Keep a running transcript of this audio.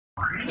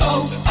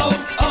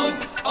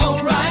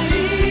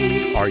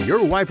O'Reilly. Are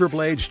your wiper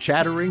blades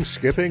chattering,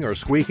 skipping, or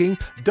squeaking?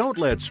 Don't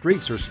let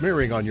streaks or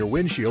smearing on your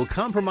windshield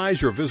compromise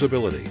your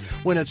visibility.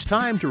 When it's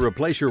time to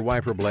replace your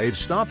wiper blades,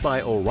 stop by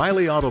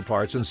O'Reilly Auto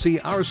Parts and see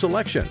our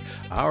selection.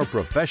 Our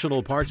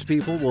professional parts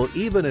people will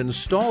even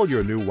install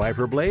your new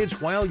wiper blades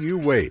while you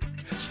wait.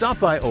 Stop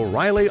by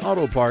O'Reilly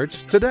Auto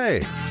Parts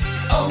today.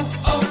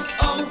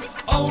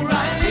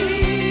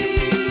 O'Reilly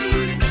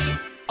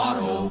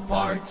Auto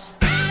Parts.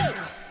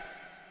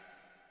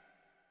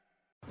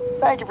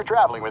 Thank you for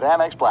traveling with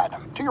Amex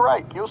Platinum. To your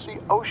right, you'll see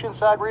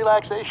oceanside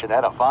relaxation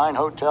at a fine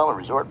hotel and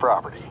resort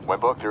property. When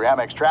booked through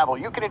Amex Travel,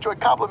 you can enjoy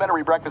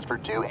complimentary breakfast for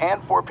 2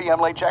 and 4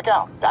 p.m. late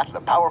checkout. That's the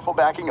powerful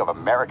backing of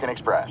American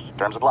Express.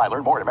 Terms apply.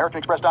 Learn more at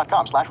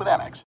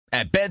americanexpress.com/withAmex.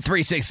 At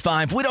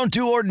Bet365, we don't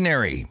do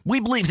ordinary. We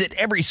believe that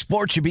every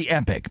sport should be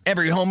epic.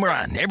 Every home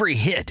run, every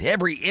hit,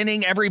 every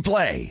inning, every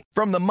play.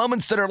 From the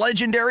moments that are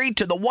legendary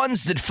to the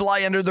ones that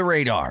fly under the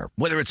radar.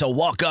 Whether it's a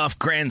walk-off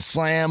grand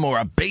slam or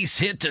a base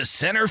hit to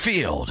center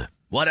field.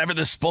 Whatever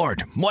the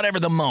sport, whatever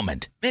the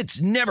moment.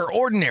 It's never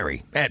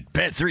ordinary at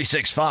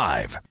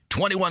Bet365.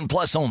 21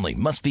 plus only.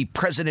 Must be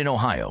present in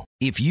Ohio.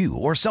 If you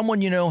or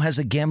someone you know has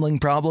a gambling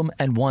problem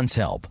and wants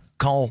help,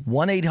 call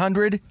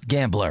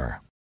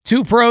 1-800-GAMBLER.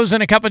 Two pros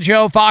and a cup of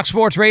Joe, Fox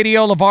Sports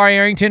Radio, LaVar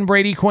Arrington,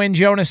 Brady Quinn,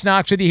 Jonas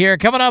Knox with you here.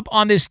 Coming up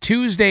on this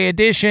Tuesday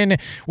edition,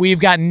 we've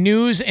got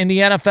news in the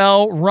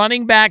NFL,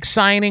 running back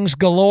signings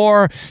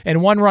galore,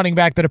 and one running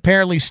back that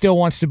apparently still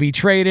wants to be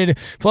traded.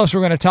 Plus,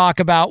 we're going to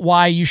talk about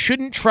why you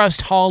shouldn't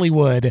trust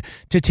Hollywood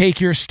to take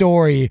your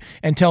story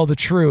and tell the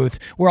truth.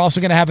 We're also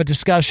going to have a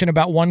discussion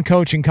about one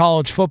coach in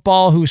college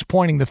football who's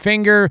pointing the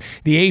finger.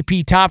 The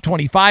AP Top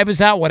 25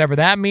 is out, whatever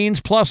that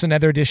means, plus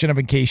another edition of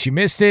In Case You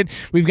Missed It.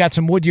 We've got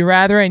some Would You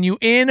Rather, and you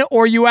in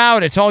or you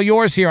out. It's all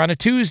yours here on a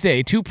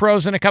Tuesday. Two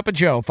pros and a cup of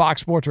Joe,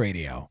 Fox Sports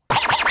Radio. Now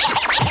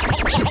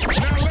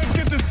let's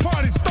get this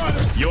party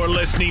started. You're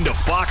listening to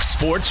Fox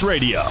Sports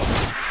Radio.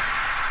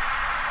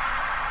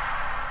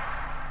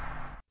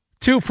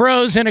 Two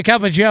pros and a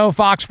cup of Joe,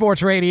 Fox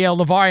Sports Radio.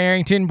 LaVar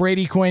Arrington,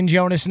 Brady Quinn,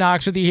 Jonas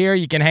Knox with you here.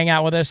 You can hang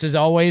out with us as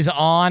always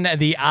on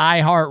the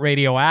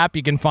iHeartRadio app.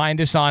 You can find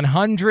us on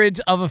hundreds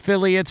of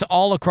affiliates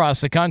all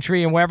across the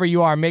country, and wherever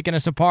you are making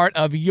us a part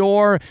of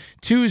your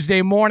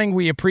Tuesday morning,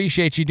 we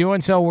appreciate you doing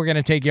so. We're going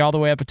to take you all the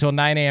way up until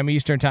 9 a.m.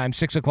 Eastern Time,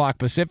 6 o'clock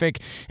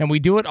Pacific, and we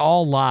do it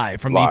all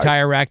live from the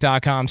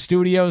TireRack.com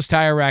studios.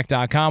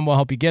 TireRack.com will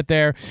help you get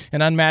there.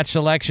 An unmatched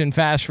selection,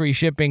 fast, free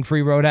shipping,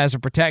 free road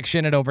hazard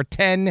protection at over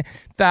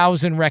 10,000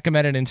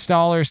 recommended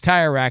installers.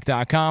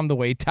 TireRack.com, the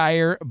way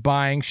tire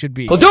buying should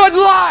be. We'll do it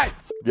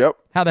live. Yep.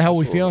 How the hell are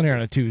we feeling here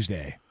on a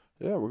Tuesday?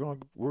 Yeah,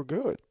 we're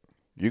good.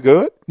 You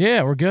good?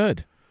 Yeah, we're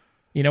good.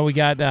 You know, we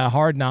got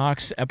Hard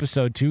Knocks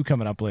episode 2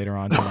 coming up later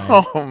on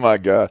tonight. Oh my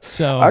God!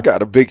 So I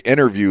got a big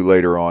interview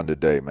later on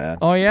today, man.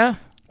 Oh yeah,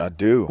 I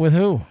do. With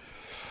who?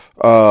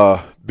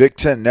 Big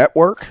Ten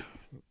Network.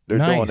 They're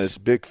Nice. doing this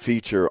big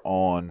feature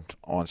on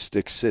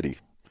Stick City.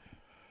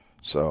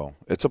 So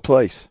it's a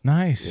place.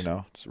 Nice. You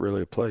know, it's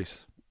really a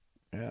place.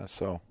 Yeah,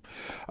 so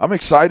I'm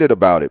excited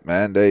about it,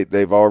 man.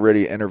 They've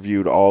already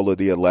interviewed all of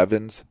the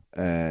 11s,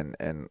 and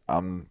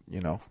I'm,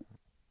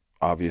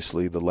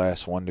 obviously the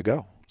last one to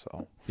go.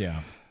 So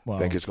Yeah. Well, I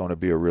think it's going to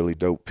be a really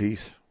dope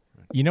piece.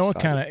 you know what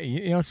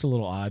it's a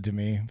little odd to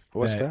me.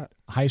 What's that?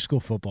 High school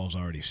football's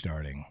already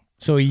starting.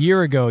 So a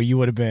year ago, you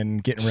would have been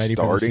getting ready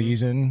for the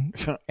season.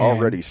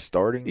 Already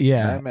starting?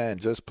 Yeah. That man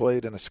just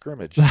played in a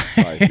scrimmage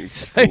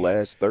Like-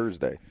 last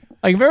Thursday.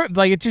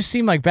 Like it just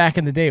seemed like back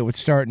in the day it would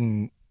start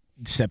in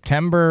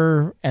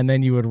September and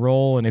then you would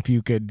roll, and if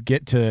you could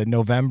get to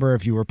November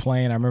if you were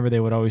playing, I remember they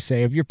would always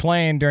say if you're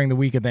playing during the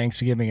week of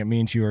Thanksgiving, it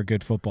means you're a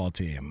good football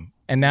team.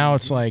 And now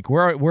it's like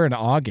we're in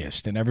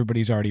August and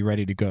everybody's already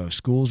ready to go.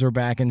 Schools are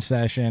back in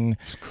session.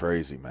 It's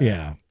crazy, man.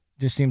 Yeah.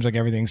 Just seems like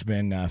everything's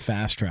been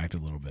fast-tracked a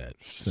little bit.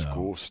 So.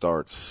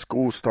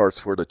 School starts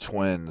for the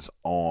twins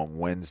on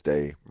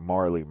Wednesday.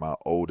 Marley, my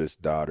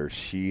oldest daughter,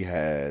 she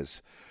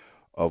has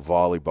a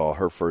volleyball.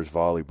 Her first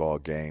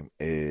volleyball game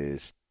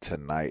is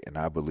tonight, and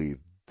I believe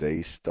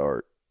they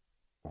start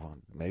 – well,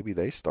 maybe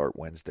they start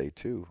Wednesday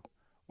too,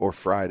 or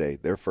Friday.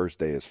 Their first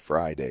day is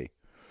Friday.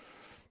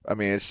 I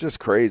mean, it's just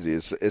crazy.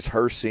 It's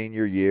her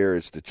senior year.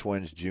 It's the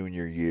twins'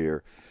 junior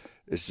year.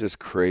 It's just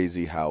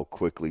crazy how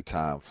quickly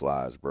time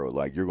flies, bro.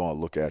 Like, you're going to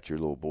look at your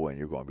little boy and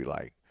you're going to be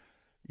like,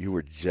 you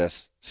were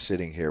just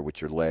sitting here with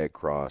your leg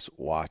crossed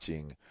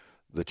watching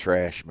the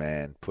trash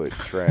man put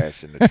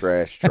trash in the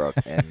trash truck,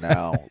 and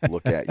now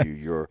look at you.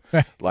 You're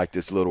like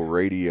this little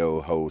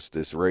radio host,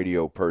 this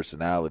radio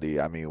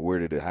personality. I mean, where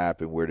did it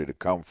happen? Where did it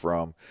come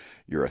from?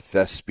 You're a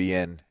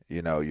thespian.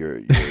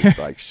 You're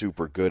like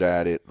super good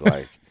at it.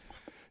 Like,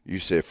 you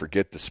said,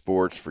 forget the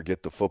sports,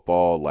 forget the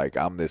football. Like,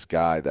 I'm this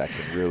guy that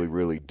can really,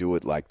 really do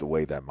it like the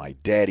way that my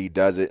daddy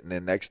does it. And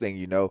then next thing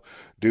you know,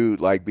 dude,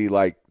 like, be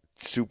like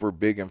super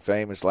big and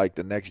famous like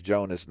the next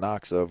Jonas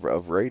Knox of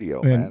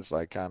radio, man. It's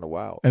like kind of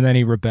wild. And then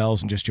he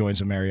rebels and just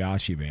joins a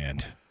mariachi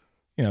band.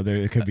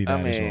 There could be that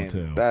as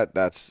well, too.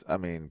 That's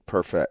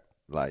perfect.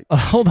 Like,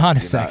 hold on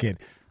a second.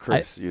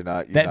 Chris, you're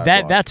not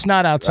that's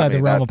not outside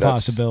the realm of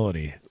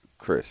possibility.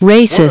 Chris,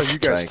 racist. What are you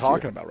guys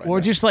talking about right now?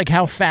 Or just like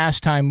how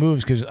fast time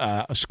moves, because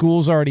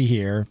school's already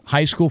here,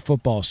 high school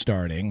football's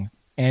starting,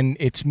 and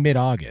it's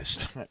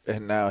mid-August.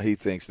 And now he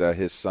thinks that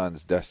his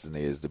son's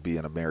destiny is to be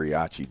in a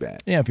mariachi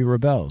band. Yeah, if he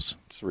rebels.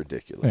 It's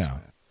ridiculous,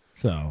 man.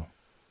 So,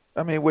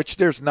 I mean, which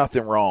there's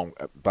nothing wrong,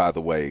 by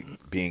the way,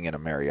 being in a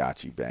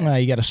mariachi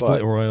band. You got to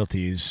split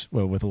royalties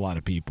with a lot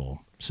of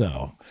people.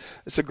 So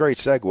it's a great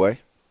segue.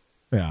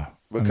 Yeah.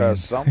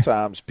 Because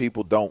sometimes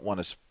people don't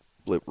want to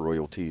split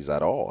royalties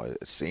at all,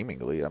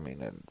 seemingly. I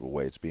mean, in the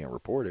way it's being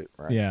reported,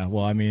 right? Yeah,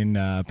 well, I mean,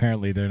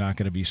 apparently they're not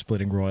going to be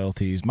splitting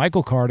royalties.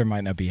 Michael Carter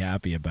might not be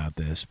happy about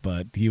this,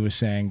 but he was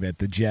saying that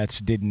the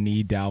Jets didn't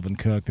need Dalvin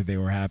Cook, that they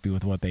were happy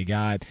with what they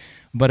got.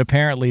 But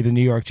apparently the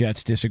New York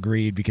Jets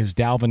disagreed because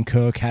Dalvin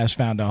Cook has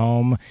found a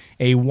home,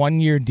 a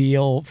one-year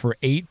deal for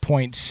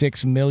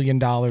 $8.6 million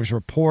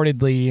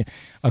reportedly,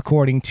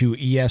 according to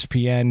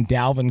ESPN.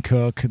 Dalvin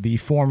Cook, the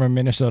former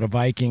Minnesota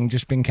Viking,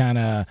 just been kind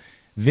of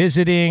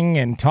visiting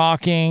and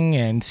talking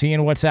and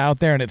seeing what's out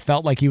there, and it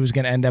felt like he was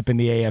going to end up in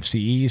the AFC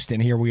East,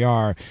 and here we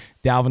are.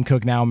 Dalvin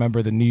Cook now a member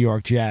of the New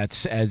York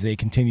Jets as they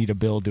continue to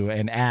build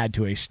and add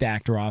to a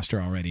stacked roster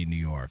already in New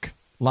York.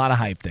 A lot of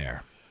hype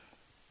there.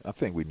 I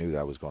think we knew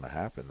that was going to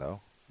happen,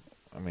 though.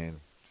 I mean,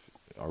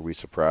 are we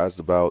surprised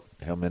about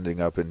him ending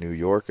up in New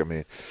York? I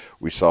mean,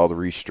 we saw the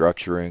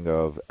restructuring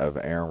of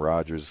Aaron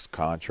Rodgers'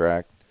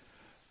 contract.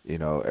 You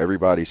know,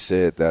 everybody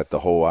said that the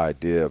whole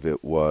idea of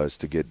it was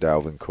to get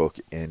Dalvin Cook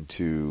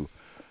into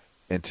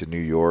New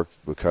York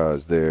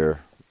because their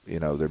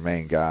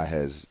main guy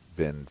has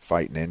been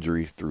fighting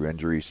injury,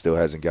 still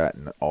hasn't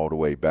gotten all the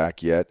way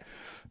back yet.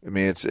 I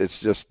mean,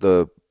 it's just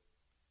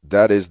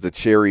that is the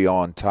cherry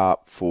on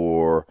top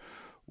for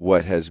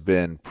what has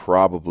been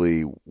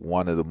probably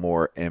one of the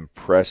more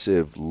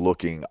impressive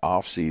looking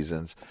off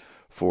seasons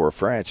for a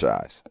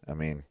franchise. I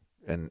mean,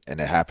 and it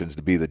happens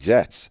to be the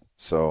Jets.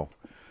 So,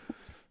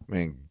 I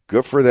mean,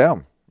 good for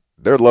them.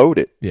 They're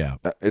loaded. Yeah.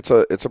 It's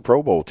a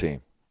Pro Bowl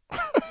team.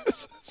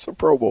 It's a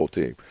Pro Bowl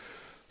team.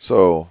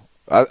 So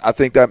I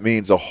think that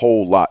means a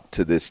whole lot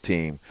to this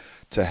team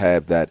to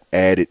have that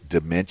added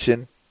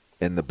dimension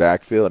in the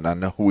backfield. And I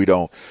know we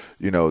don't,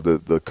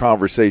 the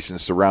conversation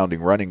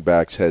surrounding running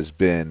backs has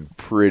been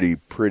pretty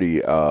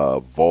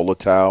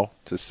volatile,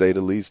 to say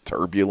the least,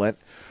 turbulent.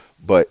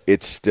 But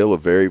it's still a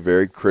very,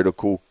 very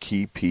critical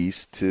key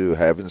piece to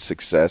having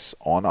success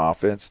on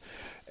offense.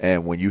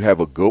 And when you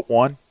have a good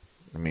one,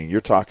 I mean,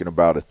 you're talking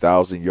about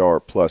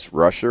 1,000-yard-plus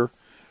rusher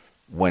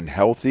when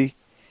healthy.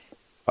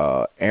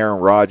 Aaron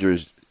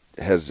Rodgers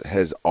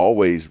has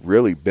always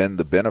really been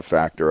the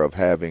benefactor of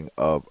having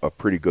a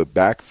pretty good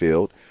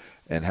backfield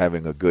and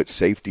having a good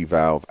safety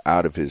valve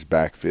out of his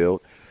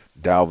backfield.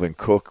 Dalvin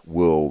Cook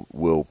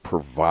will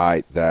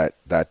provide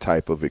that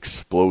type of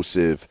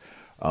explosive,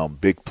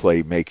 big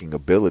play making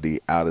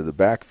ability out of the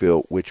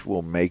backfield, which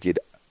will make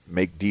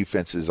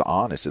defenses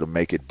honest. It'll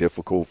make it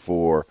difficult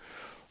for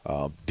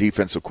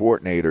defensive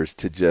coordinators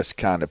to just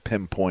kind of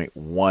pinpoint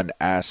one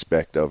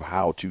aspect of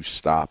how to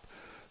stop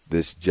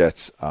this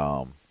Jets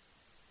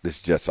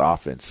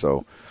offense.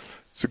 So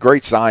it's a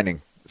great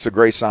signing.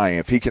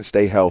 If he can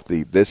stay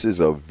healthy, this is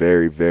a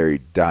very, very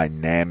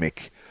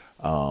dynamic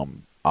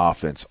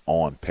offense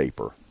on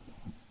paper.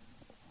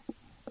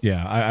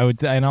 Yeah, I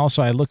would, and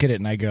also I look at it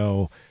and I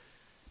go,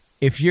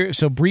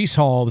 Breece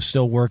Hall is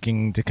still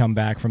working to come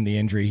back from the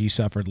injury he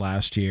suffered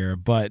last year,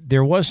 but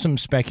there was some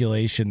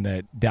speculation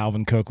that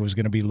Dalvin Cook was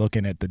going to be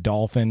looking at the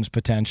Dolphins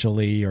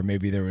potentially, or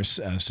maybe there was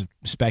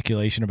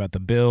speculation about the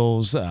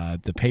Bills.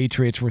 The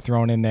Patriots were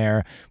thrown in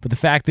there, but the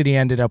fact that he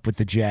ended up with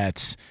the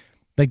Jets,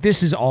 like,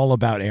 this is all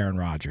about Aaron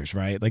Rodgers,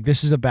 right? Like,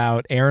 this is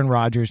about Aaron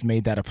Rodgers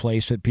made that a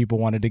place that people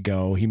wanted to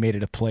go. He made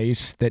it a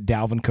place that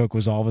Dalvin Cook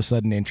was all of a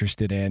sudden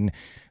interested in.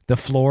 The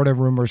Florida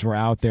rumors were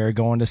out there,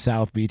 going to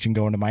South Beach and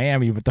going to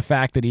Miami, but the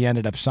fact that he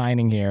ended up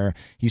signing here,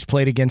 he's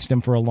played against him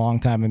for a long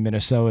time in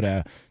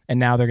Minnesota, and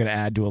now they're going to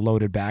add to a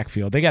loaded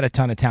backfield. They got a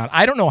ton of talent.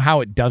 I don't know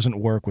how it doesn't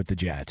work with the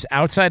Jets.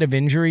 Outside of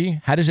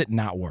injury, how does it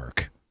not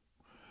work?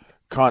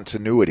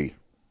 Continuity,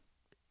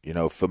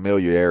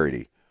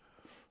 familiarity.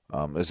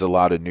 There's a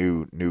lot of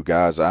new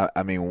guys. I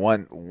mean,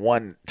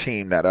 one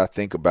team that I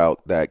think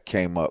about that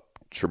came up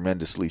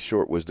tremendously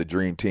short was the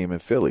Dream Team in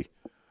Philly.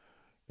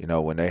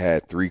 When they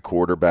had three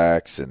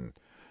quarterbacks and,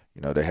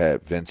 they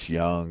had Vince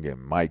Young and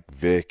Mike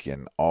Vick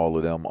and all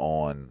of them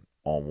on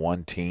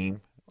one team.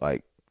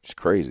 Like, it's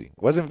crazy.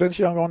 Wasn't Vince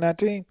Young on that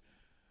team?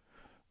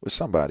 It was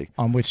somebody.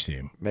 On which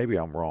team? Maybe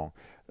I'm wrong.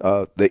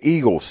 The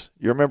Eagles.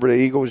 You remember the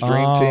Eagles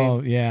Dream Team?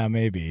 Oh, yeah,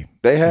 maybe.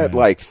 They had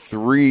like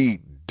three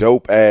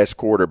dope-ass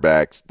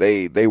quarterbacks.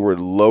 They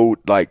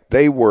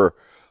were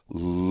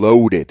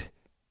loaded,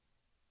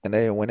 and they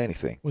didn't win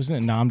anything.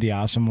 Wasn't it Nnamdi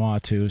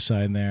Asomugha, too,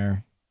 signed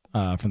there?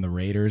 From the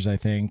Raiders, I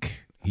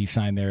think. He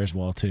signed there as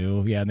well,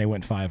 too. Yeah, and they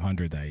went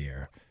 500 that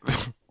year.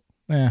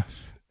 Yeah.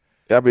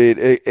 I mean,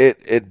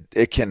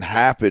 it can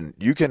happen.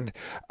 You can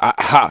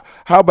how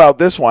about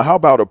this one? How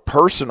about a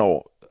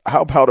personal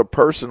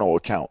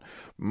account?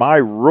 My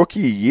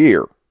rookie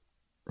year,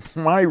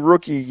 my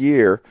rookie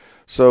year,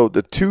 so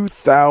the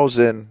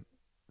 2000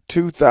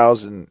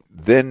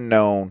 then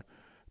known,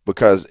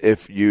 because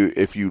if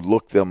you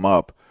look them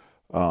up,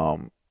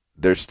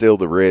 they're still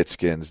the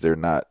Redskins. They're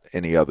not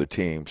any other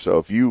team. So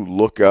if you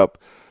look up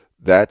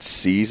that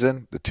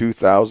season, the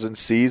 2000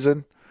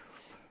 season,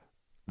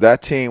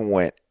 that team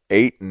went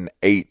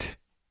 8-8.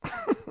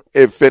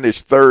 It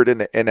finished third in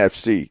the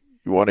NFC.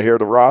 You want to hear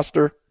the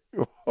roster?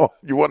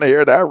 You want to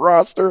hear that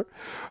roster?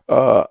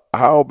 How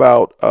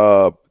about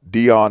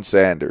Deion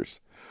Sanders?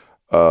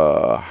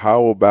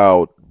 How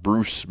about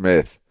Bruce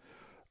Smith?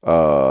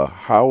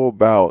 How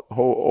about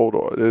hold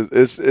on?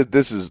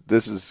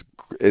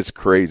 It's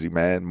crazy,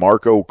 man.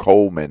 Marco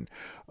Coleman,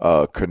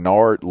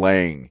 Kennard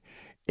Lang,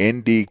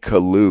 Indy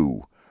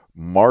Kalu,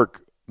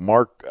 Mark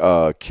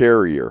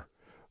Carrier.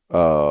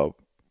 I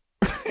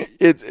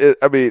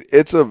mean,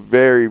 it's a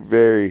very,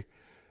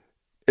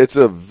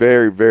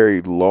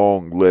 very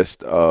long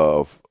list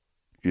of,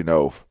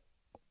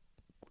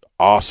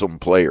 awesome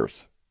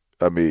players.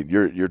 I mean,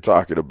 you're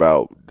talking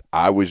about,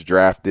 I was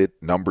drafted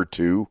number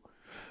 2.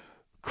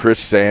 Chris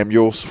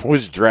Samuels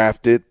was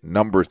drafted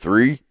number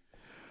 3.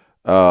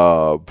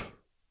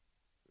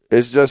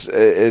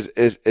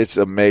 It's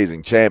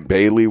amazing. Champ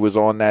Bailey was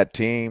on that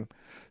team.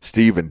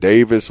 Stephen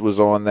Davis was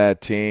on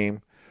that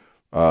team.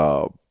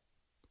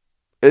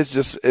 It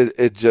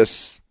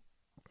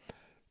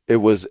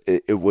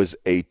was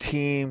a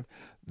team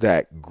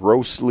that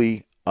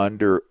grossly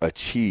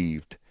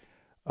underachieved,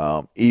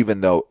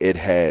 even though it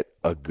had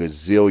a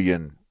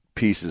gazillion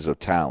pieces of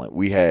talent.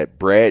 We had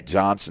Brad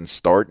Johnson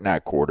starting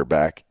at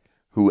quarterback,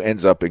 who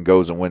ends up and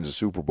goes and wins the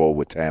Super Bowl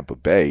with Tampa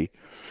Bay.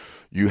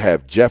 You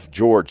have Jeff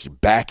George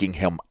backing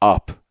him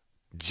up.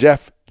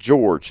 Jeff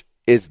George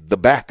is the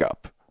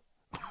backup.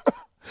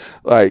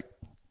 Like,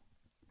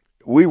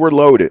 we were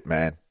loaded,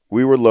 man.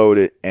 We were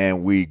loaded,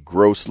 and we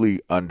grossly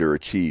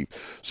underachieved.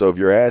 So if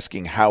you're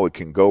asking how it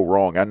can go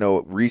wrong, I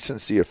know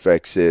recency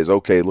effect says,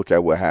 okay, look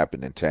at what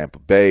happened in Tampa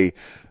Bay.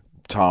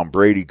 Tom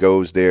Brady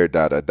goes there,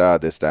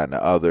 this, that, and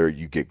the other.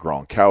 You get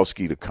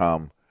Gronkowski to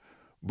come.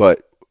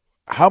 But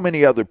how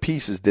many other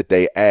pieces did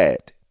they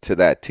add to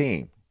that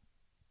team,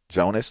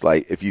 Jonas?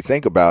 Like, if you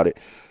think about it,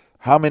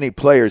 how many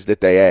players did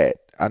they add?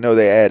 I know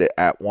they added,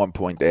 at one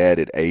point, they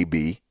added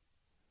AB.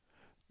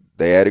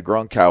 They added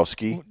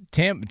Gronkowski.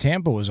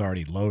 Tampa was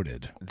already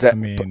loaded.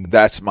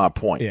 That's my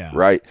point,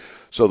 right?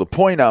 So the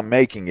point I'm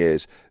making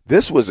is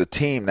this was a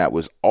team that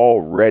was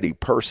already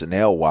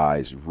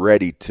personnel-wise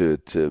ready to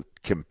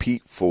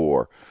compete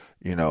for,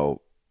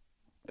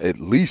 at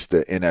least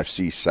the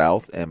NFC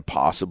South and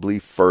possibly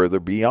further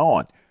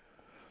beyond.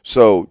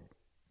 So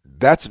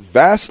that's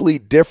vastly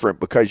different,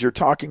 because you're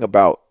talking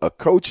about a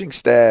coaching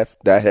staff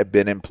that had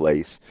been in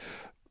place,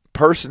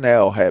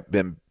 personnel had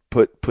been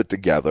put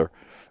together,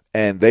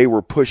 and they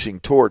were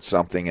pushing towards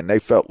something, and they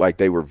felt like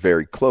they were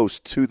very close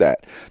to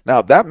that.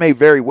 Now, that may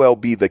very well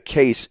be the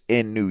case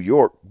in New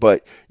York,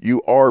 but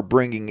you are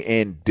bringing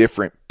in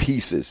different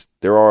pieces.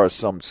 There are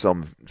some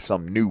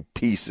new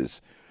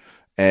pieces.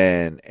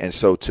 And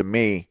so to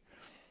me,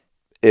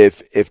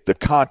 if the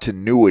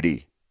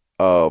continuity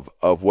of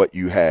what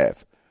you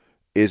have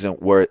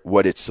isn't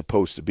what it's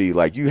supposed to be,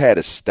 like, you had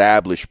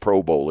established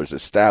Pro Bowlers,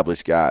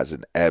 established guys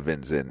in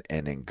Evans and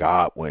in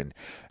Godwin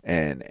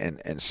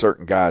and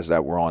certain guys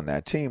that were on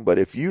that team, but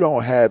if you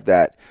don't have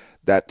that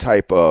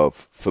type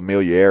of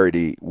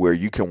familiarity where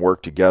you can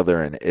work together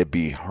and it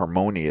be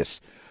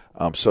harmonious,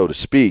 so to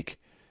speak,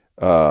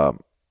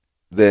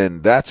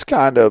 then that's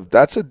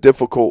a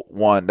difficult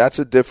one. That's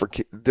a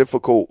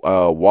difficult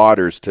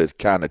waters to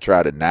kind of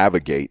try to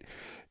navigate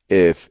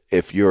if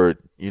you're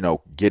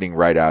getting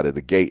right out of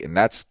the gate. And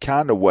that's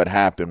kind of what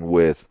happened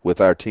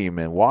with our team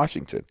in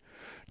Washington.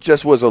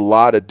 Just was a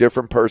lot of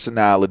different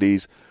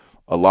personalities,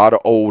 a lot of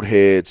old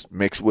heads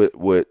mixed with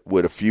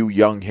a few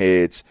young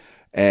heads,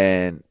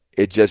 and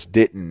it just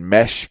didn't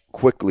mesh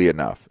quickly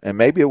enough. And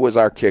maybe it was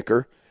our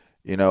kicker.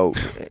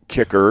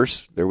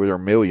 Kickers, there were a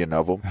million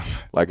of them.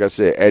 Like I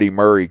said, Eddie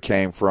Murray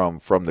came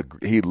from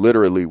he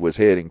literally was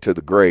heading to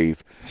the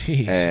grave.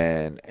 Jeez.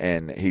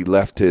 and he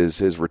left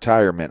his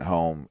retirement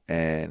home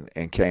and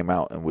came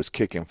out and was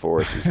kicking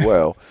for us as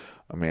well.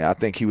 I mean, I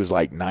think he was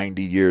like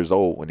 90 years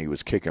old when he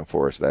was kicking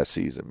for us that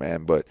season,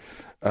 man. But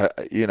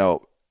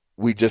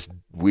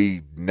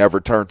we never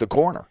turned the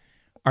corner.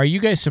 Are you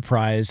guys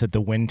surprised that the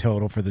win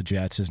total for the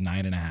Jets is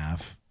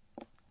 9.5?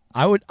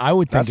 I would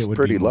think that's it would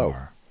pretty be low.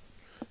 more.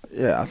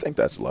 Yeah, I think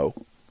that's low.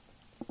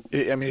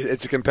 I mean,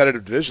 it's a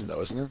competitive division,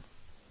 though, isn't it?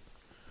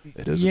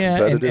 It is a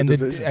competitive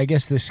division. I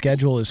guess the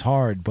schedule is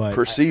hard, but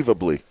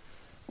perceivably.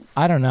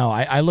 I don't know.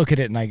 I look at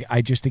it and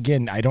I just,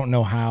 again, I don't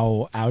know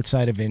how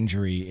outside of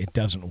injury it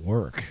doesn't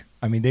work.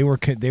 I mean, they were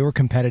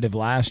competitive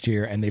last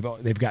year, and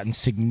they've gotten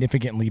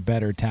significantly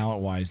better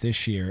talent-wise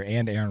this year,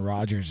 and Aaron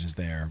Rodgers is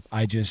there.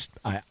 I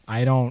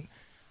don't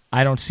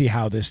see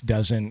how this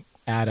doesn't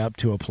add up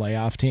to a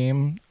playoff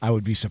team. I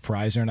would be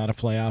surprised they're not a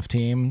playoff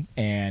team,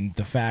 and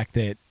the fact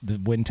that the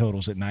win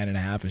total's at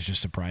 9.5 is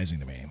just surprising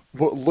to me.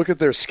 Well, look at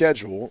their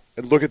schedule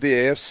and look at the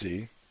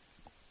AFC.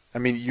 I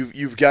mean,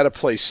 you've got to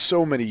play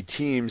so many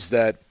teams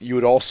that you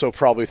would also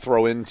probably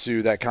throw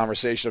into that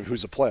conversation of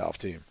who's a playoff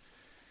team.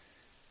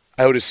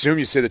 I would assume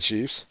you'd say the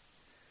Chiefs.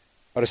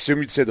 I'd assume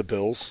you'd say the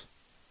Bills.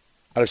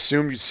 I'd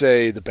assume you'd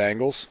say the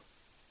Bengals,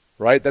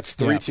 right? That's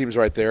 3 teams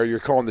right there. You're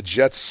calling the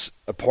Jets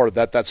a part of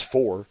that. That's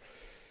 4.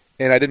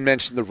 And I didn't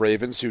mention the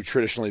Ravens, who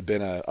traditionally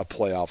been a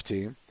playoff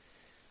team.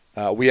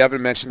 We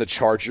haven't mentioned the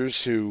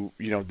Chargers, who,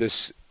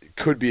 this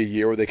could be a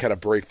year where they kind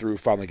of break through,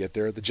 finally get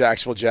there. The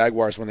Jacksonville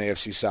Jaguars won the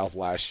AFC South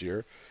last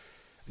year.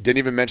 Didn't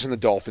even mention the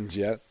Dolphins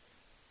yet.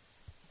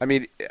 I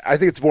mean, I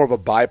think it's more of a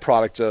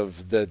byproduct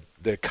of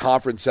the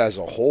conference as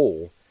a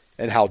whole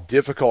and how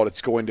difficult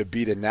it's going to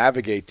be to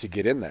navigate to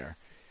get in there.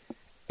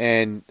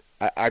 And,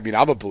 I mean,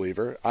 I'm a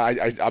believer.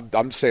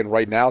 I'm saying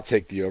right now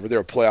take the over. They're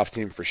a playoff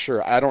team for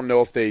sure. I don't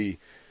know if they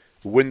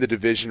win the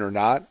division or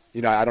not.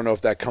 I don't know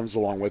if that comes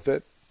along with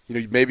it.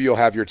 Maybe you'll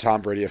have your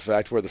Tom Brady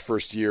effect where the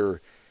first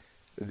year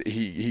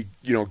he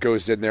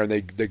goes in there and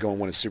they go and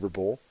win a Super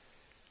Bowl.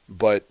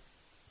 But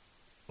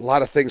a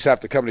lot of things have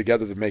to come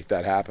together to make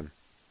that happen.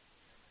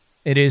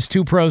 It is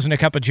Two Pros and a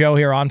Cup of Joe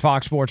here on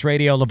Fox Sports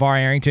Radio. LaVar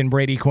Arrington,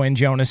 Brady Quinn,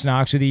 Jonas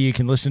Knox with you. You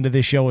can listen to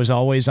this show, as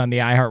always, on the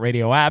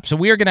iHeartRadio app. So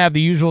we are going to have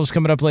the usuals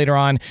coming up later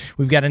on.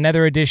 We've got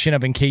another edition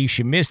of In Case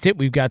You Missed It.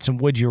 We've got some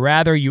Would You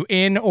Rather, you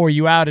in or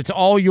you out. It's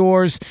all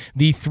yours.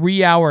 The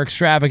 3-hour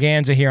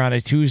extravaganza here on a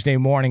Tuesday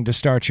morning to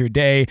start your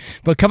day.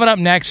 But coming up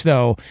next,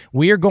 though,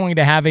 we are going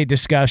to have a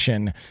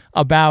discussion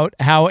about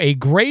how a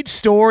great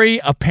story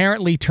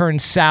apparently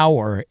turned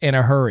sour in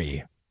a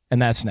hurry.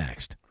 And that's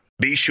next.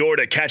 Be sure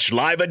to catch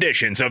live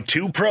editions of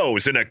Two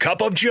Pros and a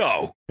Cup of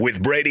Joe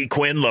with Brady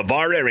Quinn,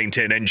 LaVar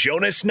Arrington, and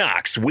Jonas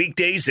Knox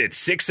weekdays at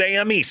 6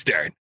 a.m.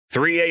 Eastern,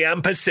 3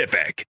 a.m.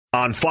 Pacific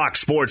on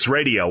Fox Sports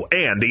Radio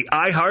and the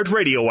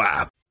iHeartRadio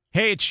app.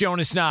 Hey, it's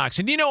Jonas Knox,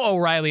 and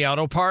O'Reilly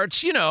Auto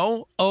Parts,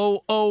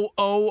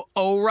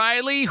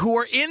 O'Reilly, who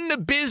are in the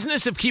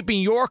business of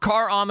keeping your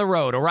car on the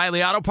road.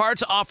 O'Reilly Auto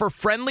Parts offer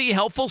friendly,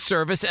 helpful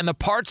service and the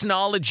parts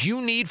knowledge you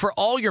need for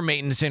all your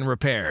maintenance and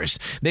repairs.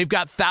 They've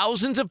got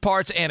thousands of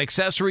parts and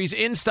accessories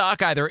in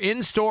stock, either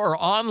in-store or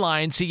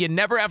online, so you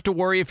never have to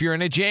worry if you're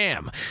in a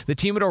jam. The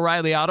team at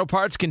O'Reilly Auto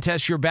Parts can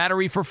test your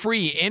battery for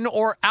free, in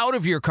or out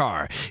of your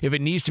car. If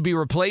it needs to be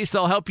replaced,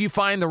 they'll help you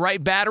find the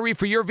right battery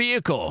for your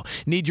vehicle.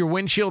 Need your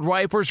windshield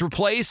wipers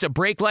replaced, a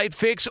brake light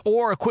fix,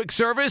 or a quick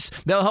service?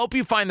 They'll help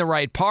you find the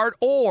right part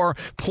or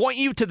point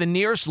you to the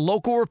nearest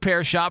local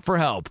repair shop for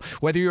help.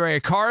 Whether you're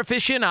a car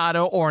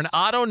aficionado or an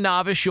auto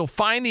novice, you'll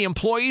find the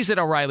employees at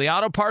O'Reilly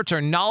Auto Parts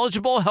are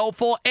knowledgeable,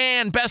 helpful,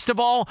 and best of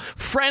all,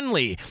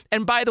 friendly.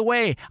 And by the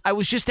way, I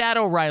was just at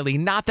O'Reilly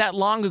not that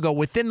long ago,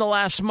 within the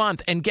last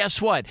month, and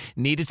guess what?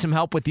 Needed some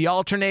help with the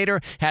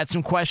alternator, had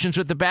some questions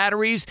with the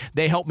batteries.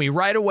 They helped me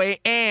right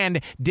away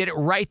and did it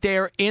right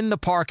there in the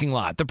parking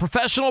lot. The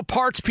professional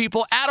parts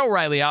people at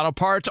O'Reilly Auto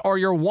Parts are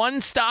your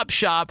one-stop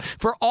shop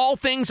for all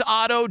things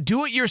auto,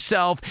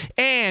 do-it-yourself,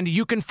 and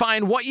you can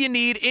find what you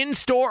need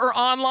in-store or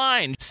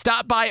online.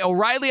 Stop by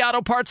O'Reilly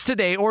Auto Parts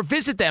today or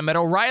visit them at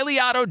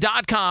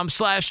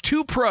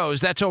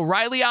O'ReillyAuto.com/2pros. That's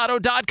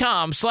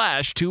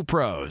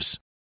O'ReillyAuto.com/2pros.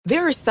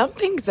 There are some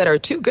things that are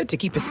too good to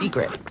keep a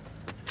secret.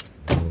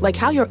 Like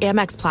how your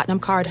Amex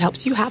Platinum card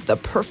helps you have the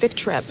perfect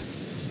trip.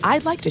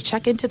 I'd like to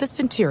check into the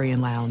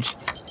Centurion Lounge.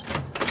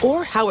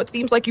 Or how it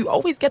seems like you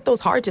always get those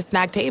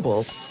hard-to-snag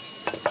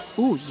tables.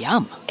 Ooh,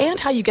 yum. And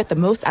how you get the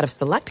most out of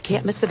select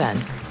can't-miss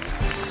events.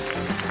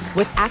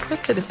 With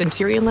access to the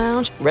Centurion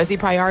Lounge, Resi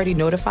Priority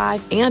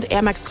Notified, and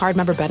Amex card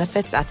member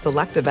benefits at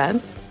select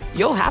events,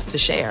 you'll have to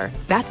share.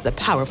 That's the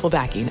powerful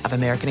backing of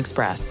American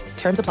Express.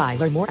 Terms apply.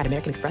 Learn more at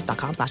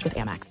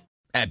americanexpress.com/withAmex.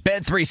 At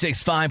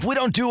Bet365, we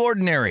don't do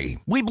ordinary.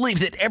 We believe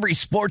that every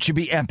sport should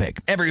be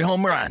epic. Every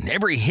home run,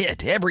 every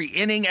hit, every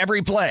inning,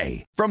 every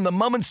play. From the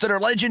moments that are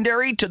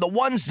legendary to the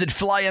ones that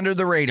fly under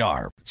the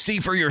radar. See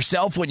for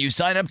yourself when you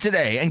sign up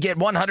today and get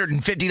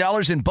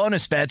 $150 in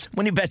bonus bets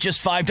when you bet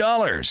just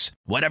 $5.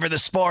 Whatever the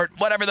sport,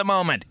 whatever the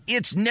moment,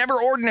 it's never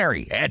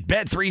ordinary at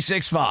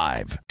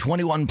Bet365.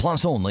 21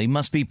 plus only.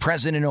 Must be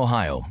present in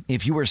Ohio.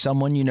 If you or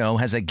someone you know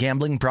has a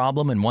gambling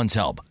problem and wants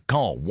help,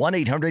 call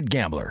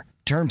 1-800-GAMBLER.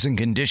 Terms and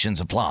conditions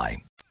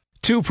apply.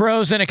 Two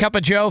Pros and a Cup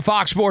of Joe,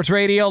 Fox Sports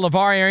Radio.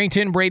 LaVar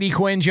Arrington, Brady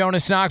Quinn,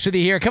 Jonas Knox with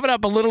you here. Coming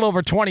up a little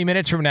over 20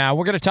 minutes from now,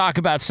 we're going to talk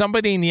about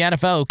somebody in the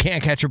NFL who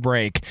can't catch a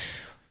break.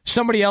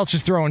 Somebody else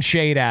is throwing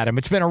shade at him.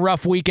 It's been a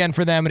rough weekend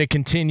for them, and it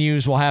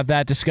continues. We'll have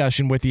that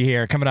discussion with you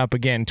here. Coming up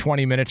again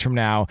 20 minutes from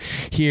now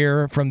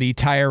here from the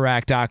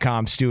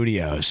TireRack.com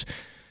studios.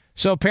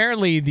 So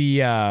apparently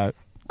the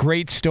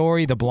great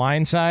story, The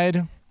Blind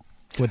Side,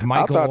 with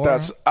Michael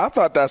I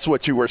thought that's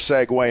what you were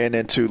segueing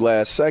into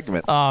last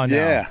segment. Oh, no.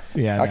 Yeah.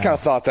 No. I kind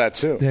of thought that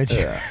too. Did you?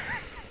 Yeah.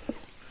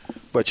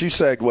 But you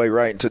segued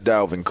right into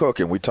Dalvin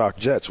Cook, and we talked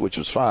Jets, which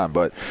was fine.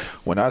 But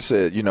when I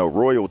said,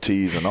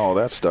 royalties and all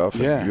that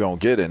stuff, and you don't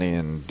get any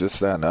and this,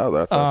 that, and the other,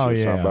 I thought you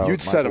were talking about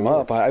You'd set him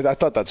up. I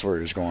thought that's where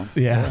he was going.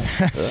 Yeah.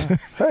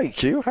 Hey,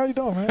 Q, how you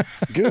doing, man?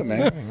 Good,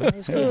 man.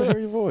 It's good to hear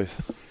your voice.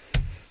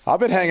 I've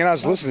been hanging out,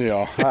 just listening to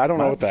y'all. I don't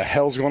know what the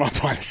hell's going on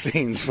behind the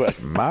scenes,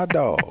 but my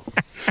dog.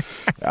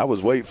 I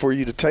was waiting for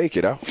you to take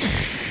it.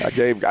 I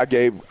gave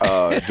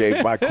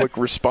my quick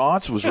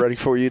response. Was ready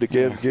for you to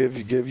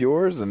give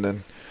yours, and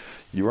then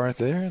you weren't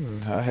there,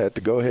 and I had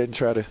to go ahead and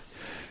try to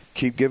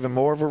keep giving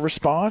more of a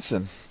response,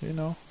 and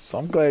so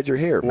I'm glad you're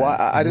here. Man. Well,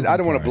 I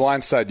don't want to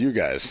blindside you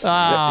guys.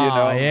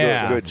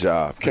 Good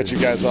job. Catch you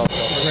guys off.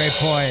 Great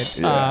point.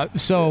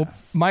 Yeah.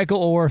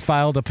 Michael Orr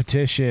filed a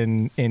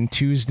petition in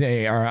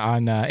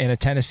a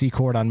Tennessee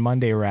court on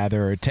Monday,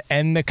 rather, to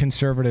end the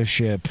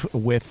conservatorship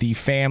with the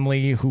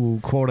family who,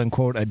 quote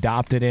unquote,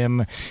 adopted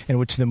him, in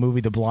which the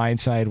movie The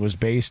Blind Side was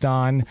based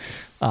on.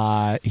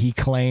 He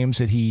claims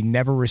that he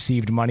never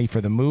received money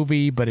for the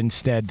movie, but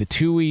instead the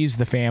Tuohys,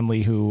 the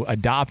family who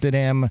adopted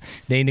him,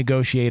 they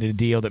negotiated a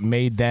deal that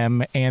made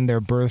them and their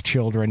birth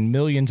children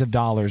millions of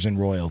dollars in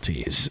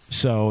royalties.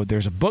 So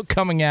there's a book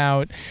coming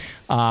out.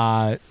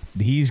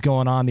 He's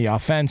going on the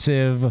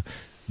offensive.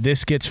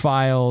 This gets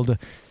filed,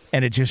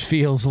 and it just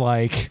feels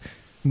like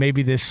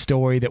maybe this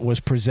story that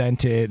was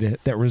presented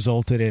that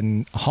resulted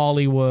in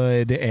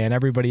Hollywood and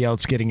everybody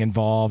else getting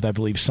involved. I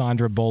believe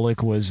Sandra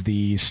Bullock was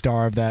the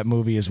star of that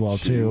movie as well,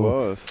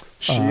 too.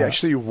 She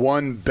actually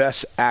won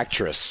Best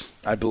Actress,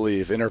 I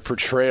believe, in her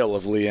portrayal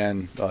of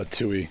Leanne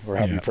Tui, or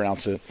however you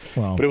pronounce it.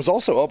 Well, but it was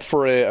also up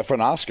for an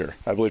Oscar,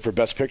 I believe, for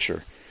Best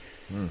Picture.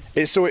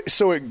 So it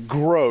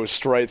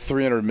grossed, right,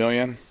 $300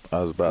 million. I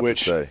was about to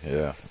say,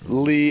 yeah.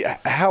 Lee,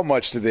 how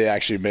much did they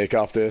actually make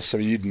off this? I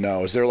mean, you'd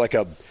know. Is there like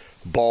a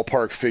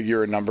ballpark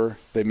figure, a number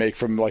they make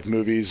from like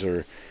movies,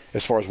 or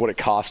as far as what it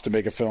costs to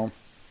make a film?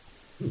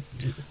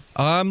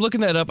 I'm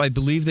looking that up. I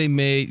believe they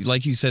made,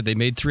 like you said, they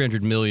made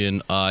 $300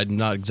 million. I'm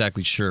not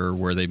exactly sure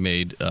where they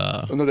made.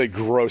 No, they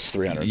grossed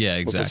 $300. Yeah,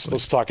 exactly.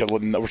 Let's talk.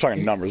 We're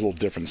talking numbers, a little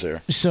difference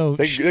here. So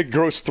they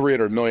grossed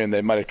 $300 million.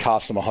 They might have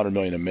cost them $100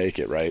 million to make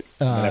it, right?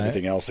 And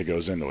everything else that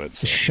goes into it.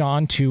 So.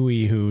 Sean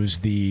Tuohy, who's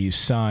the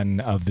son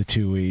of the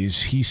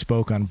Tuohys, he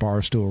spoke on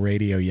Barstool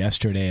Radio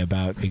yesterday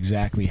about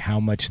exactly how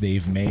much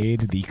they've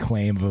made. The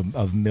claim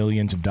of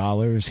millions of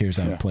dollars. Here's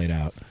how it played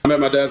out. I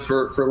met my dad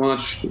for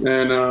lunch,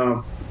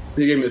 and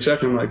he gave me the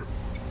check, and I'm like,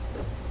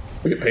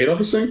 we get paid off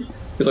this thing?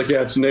 He's like,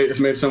 yeah, it's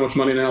made so much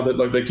money now that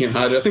like they can't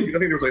hide it. I think there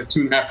was like a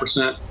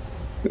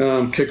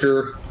 2.5%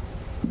 kicker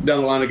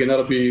down the line. Again,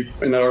 it'll be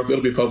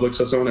public,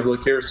 so someone that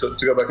really cares to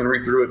go back and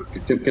read through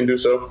it can do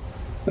so.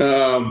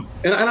 And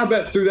I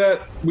bet through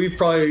that we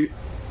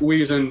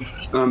as in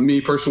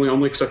me personally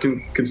only, because I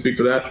can speak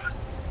for that.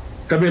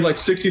 I made like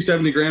 60,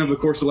 70 grand over the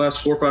course of the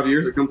last 4 or 5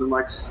 years. It comes in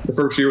like the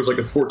first year was like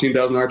a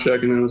 $14,000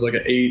 check, and then it was like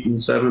an 8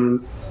 and 7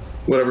 and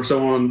whatever,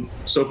 so on,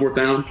 so forth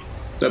down.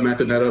 That math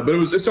didn't add up. But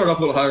it started off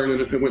a little higher, and then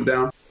it went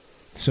down.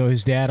 So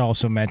his dad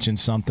also mentioned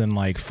something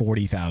like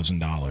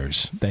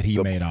 $40,000 that he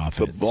made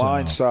off it. The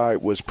Blind Side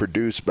was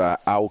produced by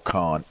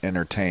Alcon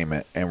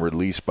Entertainment and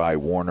released by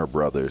Warner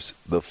Brothers.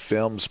 The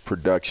film's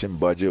production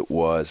budget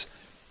was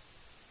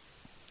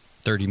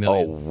 $30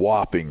 million. A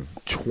whopping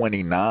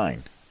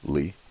 29,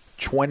 Lee.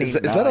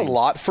 29. Is that a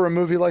lot for a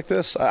movie like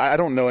this? I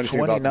don't know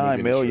anything about the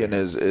movie. $29 million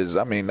is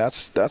I mean,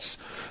 that's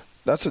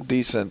a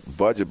decent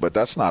budget, but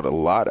that's not a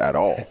lot at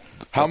all.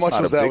 How much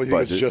was that?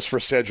 Was just for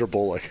Sandra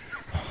Bullock?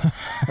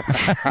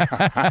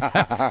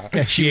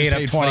 She ate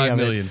up $20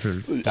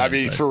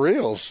 million for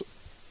reals.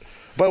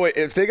 By the way,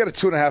 if they got a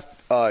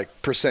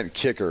 2.5%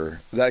 kicker,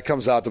 that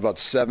comes out to about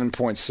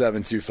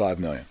 $7.725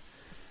 million.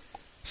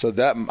 So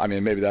that, I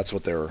mean, maybe that's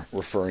what they're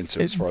referring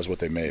to as far as what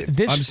they made.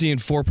 I'm seeing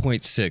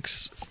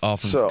 4.6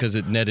 off because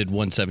it netted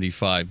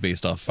 175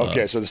 based off.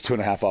 Okay, so there's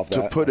 2.5 off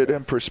that. To put it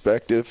in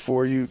perspective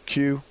for you,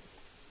 Q,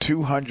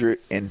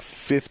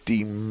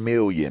 $250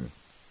 million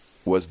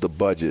was the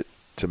budget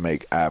to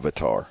make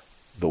Avatar.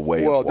 The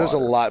Way of Water. There's a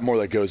lot more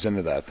that goes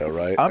into that, though,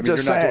 right? I'm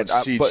just saying.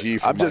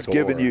 I'm just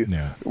giving you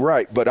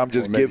right, but I'm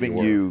just giving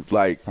you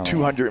like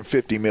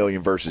 $250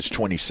 million versus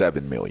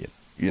 $27 million.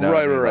 You know,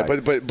 right.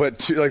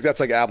 But like that's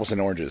like apples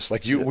and oranges.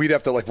 Like we'd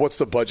have to like, what's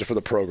the budget for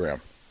the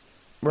program?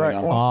 Right.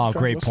 You know? Oh,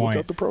 great point.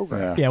 Look up the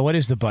program. Yeah. What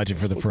is the budget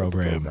for the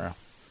program?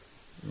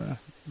 Yeah,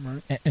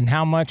 right. And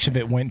how much of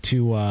it went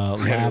to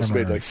Latimer? It was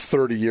made like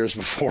 30 years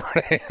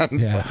beforehand.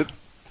 Yeah.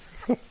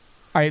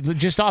 All right,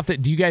 just off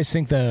that, do you guys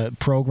think the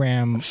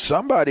program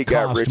somebody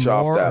got rich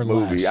off that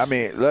movie? I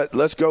mean,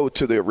 let's go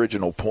to the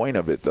original point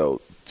of it, though.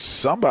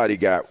 Somebody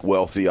got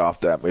wealthy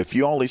off that. If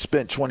you only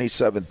spent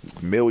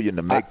 $27 million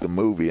to make the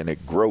movie and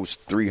it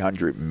grossed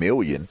 $300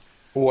 million,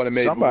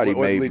 somebody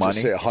made money.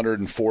 Just say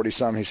 140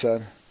 something. He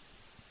said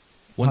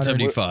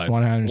 175.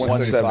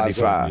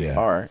 175. Yeah.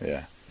 All right.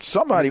 Yeah.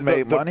 Somebody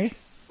made money.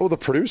 Well, the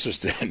producers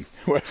did.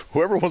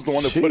 Whoever was the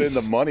one that put in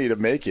the money to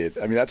make it.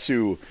 I mean, that's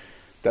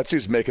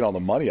who's making all the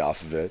money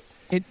off of it.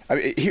 I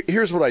mean,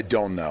 here's what I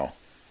don't know.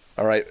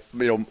 All right,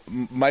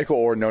 Michael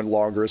Orr no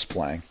longer is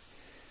playing.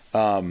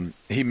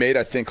 He made,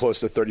 I think, close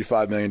to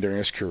 $35 million during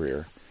his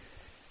career,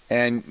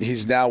 and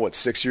he's now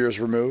 6 years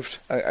removed,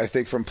 I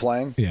think, from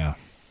playing. Yeah.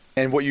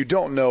 And what you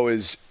don't know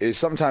is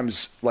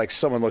sometimes like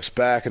someone looks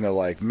back and they're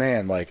like,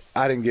 man, like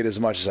I didn't get as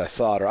much as I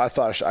thought, or I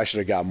thought I should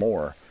have got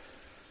more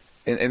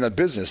in the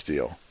business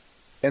deal.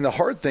 And the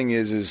hard thing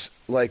is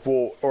like,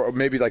 well, or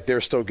maybe like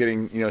they're still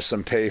getting,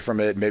 some pay from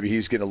it. Maybe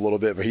he's getting a little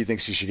bit, but he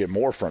thinks he should get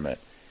more from it.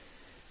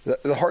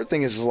 The hard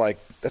thing is like,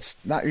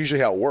 that's not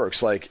usually how it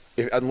works. Like,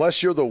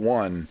 unless you're the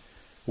one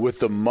with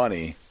the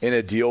money in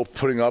a deal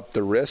putting up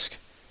the risk,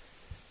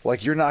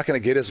 like you're not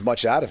going to get as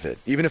much out of it,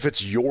 even if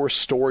it's your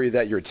story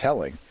that you're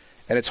telling.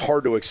 And it's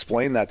hard to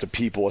explain that to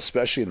people,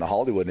 especially in the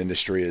Hollywood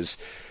industry, is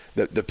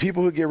the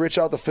people who get rich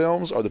out of the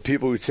films are the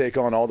people who take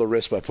on all the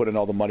risk by putting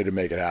all the money to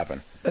make it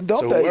happen. And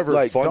don't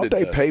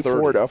they pay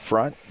for it up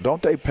front?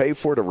 Don't they pay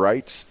for the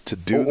rights to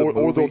do the movie?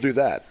 Or they'll do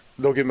that.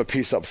 They'll give them a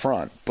piece up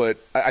front. But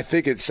I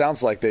think it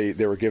sounds like they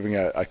were giving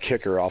a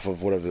kicker off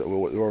of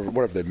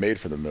whatever they made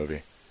for the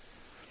movie.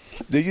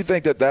 Do you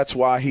think that that's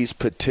why he's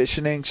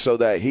petitioning, so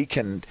that he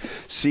can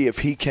see if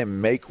he can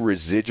make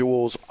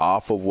residuals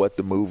off of what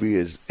the movie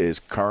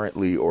is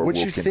currently or will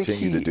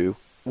continue to do?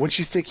 Wouldn't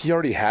you think he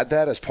already had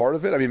that as part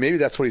of it? I mean, maybe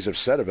that's what he's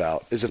upset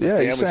about. Is if the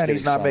family's he's saying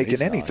he's not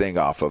making anything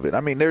off of it.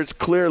 I mean, there's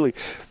clearly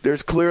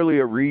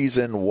a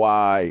reason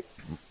why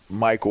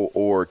Michael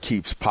Oher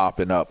keeps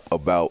popping up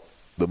about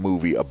the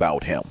movie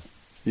about him.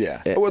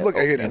 Yeah. Well, look,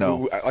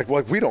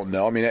 like we don't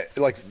know. I mean,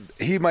 like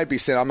he might be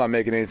saying I'm not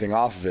making anything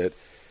off of it,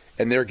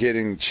 and they're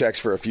getting checks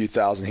for a few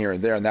thousand here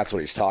and there, and that's what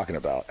he's talking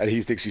about. And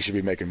he thinks he should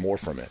be making more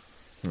from it.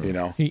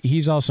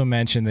 He's also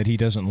mentioned that he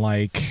doesn't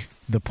like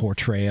the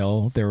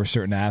portrayal. There were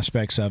certain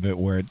aspects of it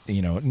where,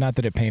 not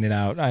that it painted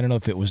out. I don't know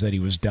if it was that he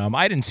was dumb.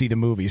 I didn't see the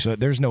movie, so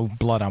there's no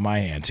blood on my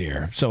hands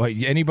here. So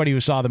anybody who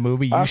saw the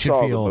movie, you should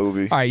feel. The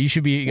movie. All right, you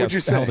should be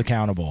held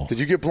accountable. Did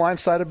you get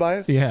blindsided by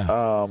it?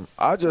 Yeah.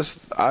 I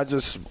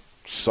just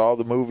saw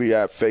the movie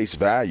at face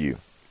value.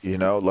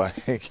 Like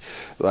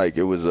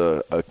it was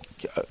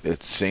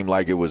it seemed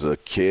like it was a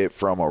kid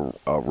from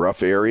a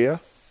rough area.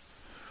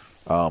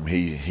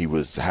 He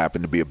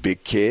happened to be a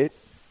big kid,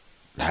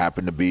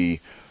 happened to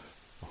be,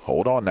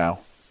 hold on now,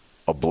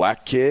 a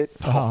black kid.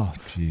 Oh,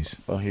 jeez.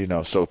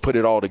 Well, so put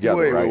it all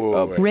together, right?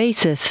 Wait.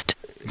 Racist.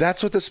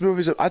 That's what this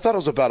movie's. I thought it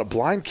was about a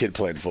blind kid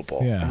playing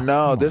football. Yeah.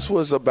 No, this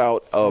was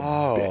about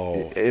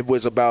it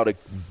was about a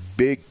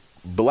big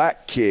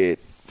black kid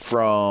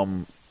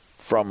from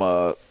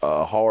a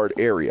hard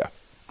area.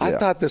 I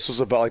thought this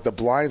was about like the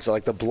blind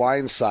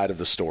side of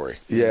the story.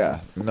 Yeah,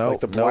 no,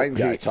 like the blind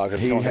guy telling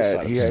his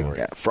side of the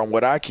story. From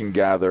what I can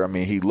gather, I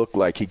mean, he looked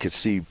like he could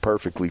see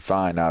perfectly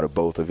fine out of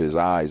both of his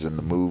eyes in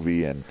the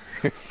movie, and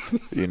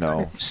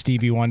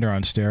Stevie Wonder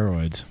on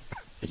steroids.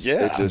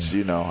 Yeah, it just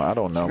I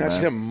don't know.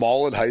 Imagine him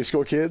mauling high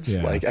school kids.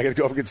 Yeah. Like I got to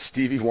go up against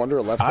Stevie Wonder,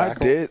 a left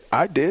tackle.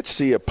 I did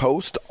see a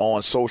post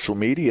on social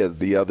media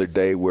the other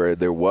day where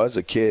there was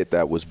a kid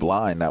that was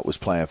blind that was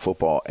playing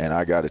football, and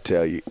I got to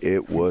tell you,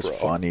 it was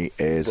funny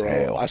as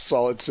hell. I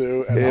saw it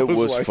too. And it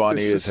was like,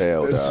 funny as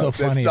hell. So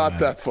it's not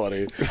that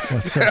funny.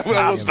 It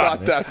was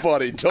not that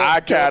funny. I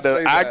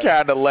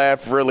kind of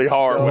laughed really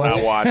hard when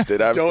I watched it.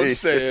 Don't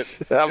say it.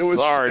 I'm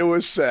sorry. It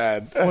was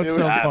sad. What's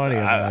so funny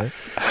about it?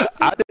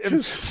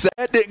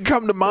 Sad didn't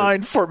come to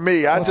mind for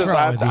me. I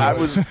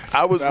was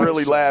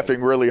really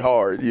laughing really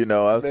hard,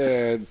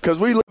 because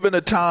we live in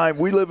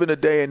a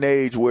day and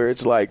age where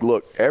it's like,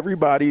 look,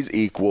 everybody's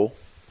equal,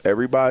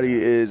 everybody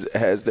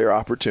has their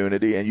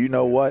opportunity, and you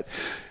know what?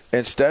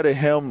 Instead of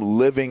him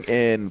living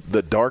in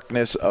the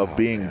darkness of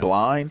being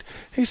blind,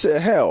 he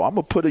said, hell, I'm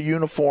going to put a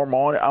uniform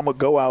on it. I'm going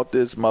to go out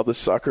this mother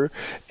sucker,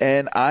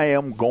 and I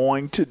am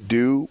going to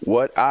do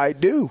what I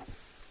do.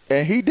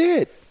 And he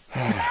did.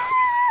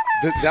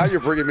 Now you're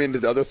bringing me into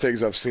the other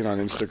things I've seen on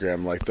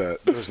Instagram, like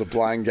there's the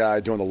blind guy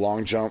doing the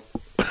long jump.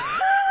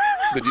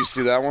 Did you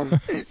see that one?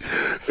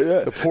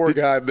 Yeah. The poor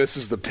guy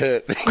misses the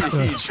pit.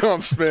 He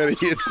jumps, man.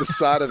 He hits the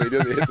side of it. He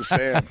doesn't hit the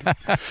sand.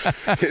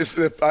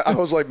 I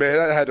was like, man,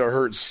 that had to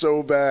hurt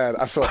so bad.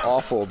 I felt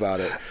awful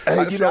about it. Hey,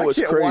 I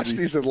can't watch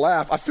these and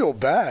laugh. I feel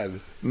bad.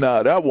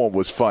 Nah, that one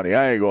was funny.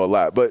 I ain't gonna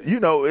lie, but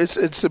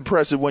it's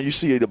impressive when you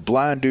see the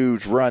blind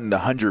dudes run the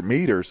 100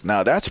 meters.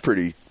 Now that's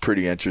pretty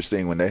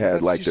interesting when they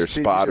had their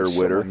spotter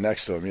with her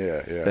next to him.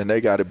 Yeah. And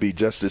they got to be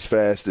just as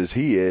fast as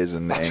he is.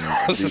 And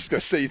I was just gonna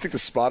say, you think the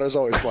spotter's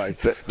always like,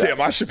 damn,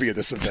 I should be at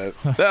this event.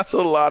 That's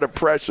a lot of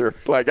pressure.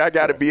 Like I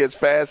got to be as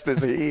fast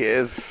as he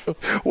is.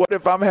 What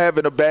if I'm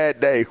having a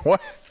bad day?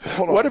 What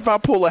if I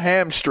pull a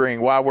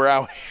hamstring while we're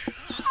out?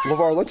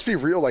 LaVar, let's be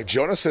real. Like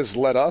Jonas has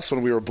led us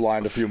when we were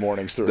blind a few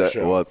mornings through a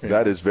show. Well,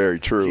 that is very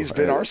true. He's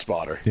been our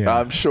spotter. Yeah.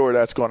 I'm sure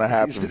that's going to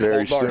happen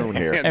very soon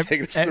here.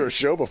 Taking us through a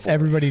show before.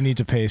 Everybody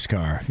needs a pace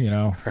car,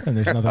 and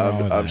there's nothing wrong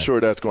with that. I'm sure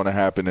that's going to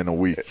happen in a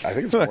week. I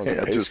think it's more than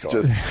a pace car.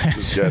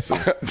 Just guessing.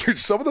 Dude,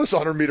 some of those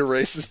 100-meter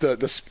races,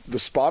 the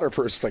spotter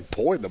person's like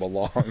pulling them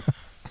along.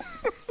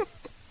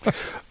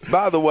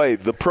 By the way,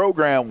 the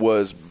program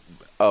was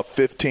a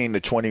 $15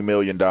 to $20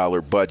 million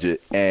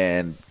budget,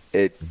 and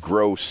it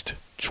grossed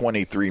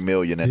 $23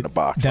 million in the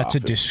box office. That's a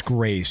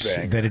disgrace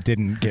that it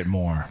didn't get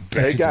more.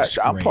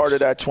 I'm part of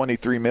that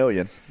 $23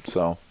 million.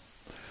 So,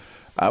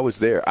 I was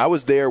there. I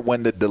was there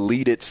when the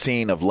deleted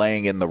scene of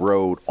laying in the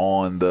road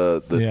on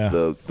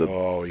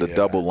the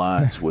double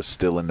lines was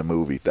still in the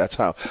movie. That's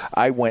how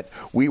I went.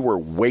 We were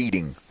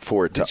waiting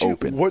for it to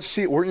open. What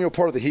scene? Weren't you a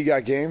part of the He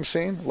Got Game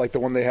scene, like the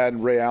one they had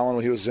in Ray Allen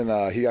when he was in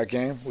He Got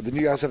Game? Didn't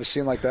you guys have a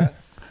scene like that?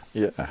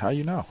 Yeah. How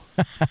you know?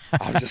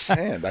 I'm just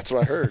saying. That's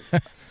what I heard.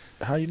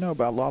 How you know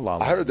about La La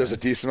Land? I heard there's a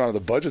decent amount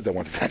of the budget that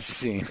went to that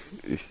scene.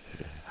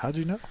 How'd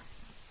you know?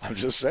 I'm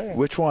just saying.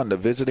 Which one? The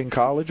visiting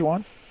college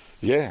one?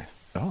 Yeah.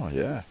 Oh,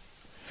 yeah.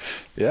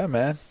 Yeah,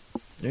 man.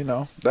 You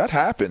know, that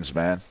happens,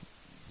 man.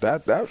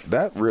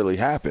 That really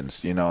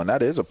happens, you know, and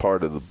that is a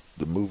part of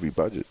the movie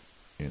budget,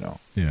 you know.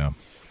 Yeah.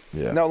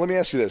 Yeah. Now, let me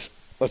ask you this.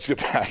 Let's get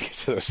back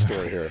to the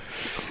story here.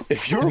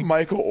 If you're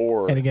Michael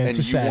Orr and again, it's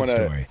a sad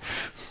story.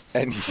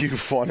 And you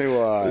want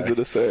to is it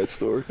a sad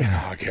story?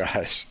 Oh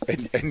gosh.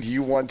 And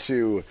you want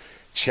to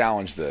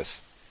challenge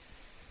this.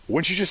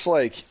 Wouldn't you just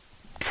like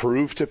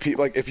prove to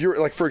people, like if you're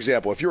like, for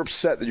example, if you're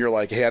upset that you're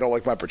like, hey, I don't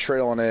like my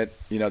portrayal in it,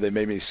 you know, they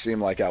made me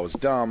seem like I was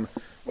dumb,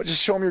 well,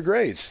 just show them your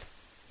grades.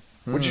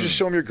 Would you just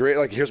show them your grade?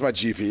 Like, here's my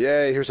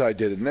GPA, here's how I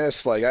did in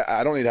this. Like,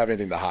 I don't need to have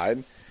anything to hide.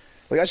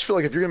 Like, I just feel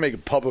like if you're going to make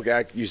a public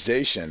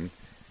accusation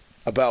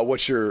about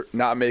what you're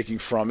not making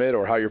from it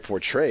or how you're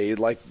portrayed,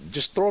 like,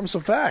 just throw them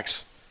some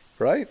facts,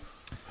 right?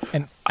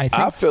 And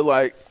I feel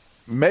like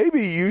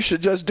maybe you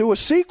should just do a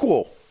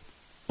sequel.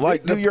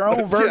 Like, do your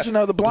own version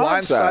of The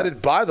Blind Side.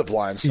 Blindsided by The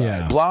Blind Side.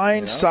 Yeah.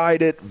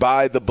 Blindsided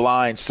by The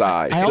Blind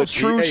Side. The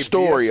true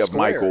story of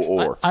Michael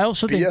Orr. I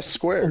also think BS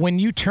squared. When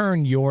you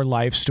turn your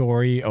life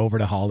story over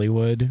to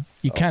Hollywood,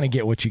 you kind of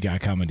get what you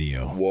got coming to you.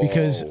 Whoa.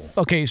 Because,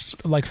 okay,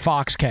 like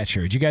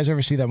Foxcatcher. Did you guys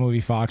ever see that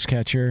movie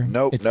Foxcatcher?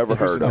 Nope, never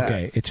heard of it.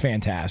 Okay, it's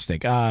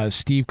fantastic.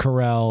 Steve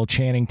Carell,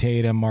 Channing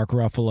Tatum, Mark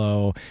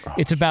Ruffalo.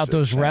 It's about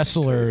those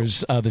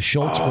wrestlers, the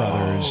Schultz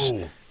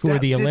brothers, who are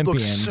the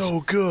Olympians. Looks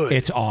so good.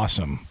 It's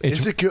awesome.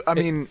 Is it good? I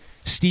mean,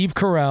 Steve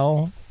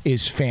Carell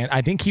is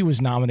I think he was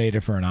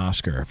nominated for an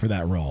Oscar for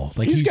that role.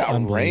 Like he's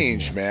got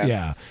range, man.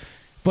 Yeah,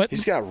 but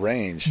he's got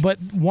range. But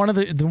one of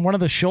the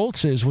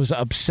Schultzes was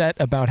upset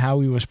about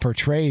how he was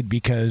portrayed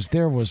because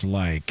there was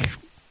like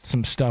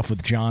some stuff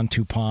with John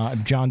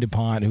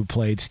DuPont, who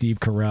played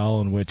Steve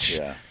Carell, in which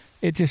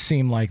it just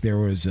seemed like there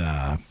was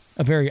a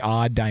very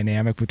odd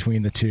dynamic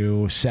between the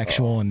two,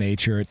 sexual in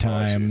nature at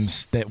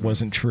times, that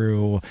wasn't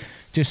true.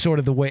 Just sort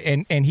of the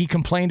way, and he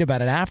complained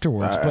about it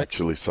afterwards. I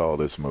actually saw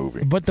this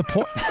movie. But the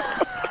point,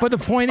 the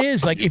point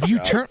is, like, if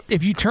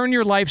you turn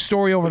your life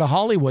story over to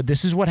Hollywood,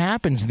 this is what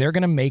happens. They're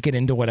going to make it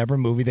into whatever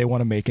movie they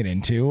want to make it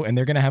into, and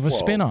they're going to have a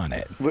spin on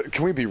it.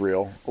 Can we be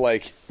real?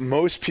 Like,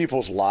 most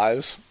people's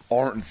lives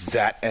aren't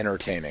that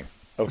entertaining.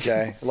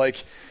 Okay,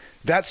 like.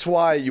 That's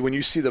why when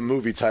you see the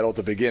movie title at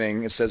the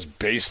beginning, it says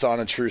based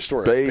on a true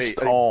story. Based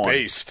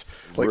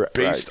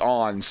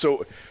on.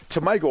 So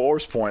to Michael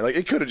Orr's point, like,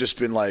 it could have just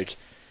been like,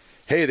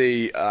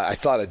 hey, I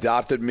thought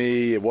adopted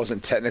me. It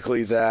wasn't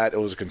technically that.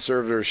 It was a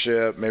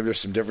conservatorship. Maybe there's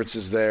some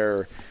differences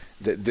there.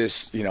 That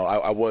this, you know,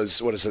 I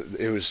was, what is it?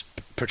 It was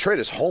portrayed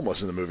as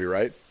homeless in the movie,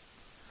 right?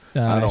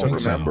 I don't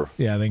remember.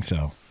 So. Yeah, I think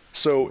so.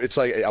 So it's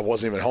like I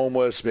wasn't even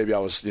homeless. Maybe I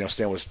was, you know,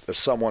 staying with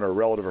someone or a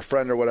relative or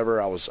friend or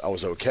whatever. I was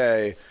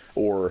okay.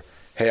 Or,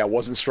 hey, I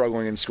wasn't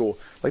struggling in school.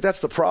 Like, that's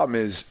the problem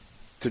is,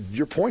 to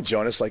your point,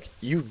 Jonas, like,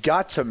 you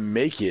got to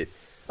make it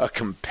a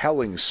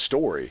compelling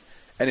story.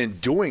 And in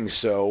doing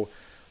so,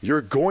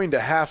 you're going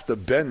to have to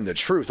bend the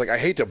truth. Like, I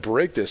hate to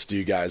break this to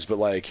you guys, but,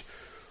 like,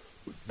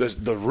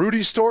 the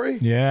Rudy story,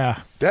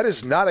 that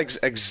is not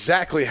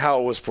exactly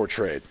how it was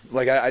portrayed.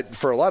 Like, I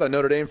for a lot of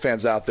Notre Dame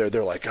fans out there,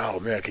 they're like, oh,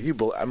 man, can you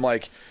believe? I'm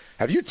like,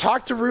 have you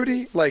talked to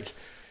Rudy? Like,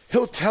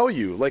 he'll tell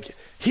you, like,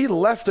 he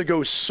left to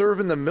go serve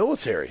in the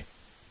military.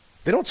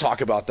 They don't talk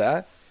about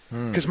that.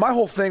 Because my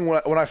whole thing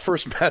when I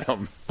first met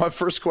him, my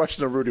first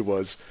question to Rudy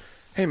was,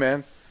 hey,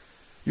 man,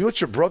 you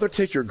let your brother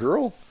take your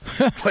girl?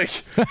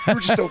 Like, you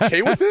were just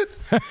okay with it?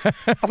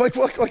 I'm like,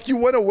 well, like you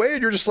went away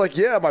and you're just like,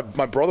 yeah,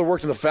 my brother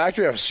worked in the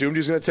factory. I assumed he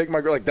was going to take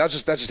my girl. Like, that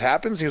just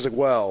happens? He was like,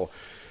 well,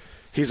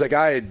 he's like,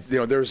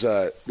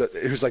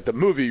 it was like the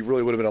movie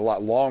really would have been a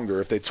lot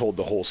longer if they told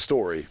the whole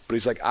story. But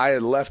he's like, I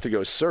had left to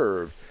go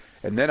serve,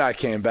 and then I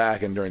came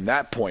back, and during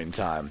that point in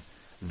time,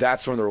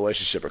 that's when the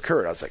relationship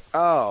occurred. I was like,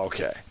 oh,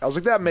 okay. I was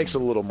like, that makes a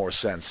little more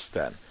sense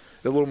then.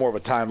 A little more of a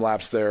time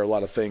lapse there, a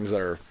lot of things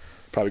that are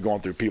probably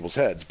going through people's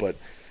heads. But,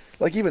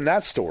 like, even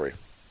that story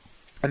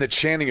and the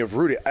chanting of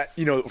Rudy,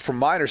 you know, from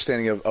my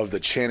understanding of the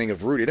chanting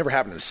of Rudy, it never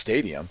happened in the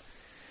stadium.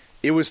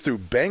 It was through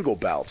Bengal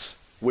bouts,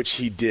 which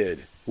he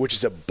did, which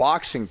is a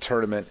boxing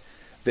tournament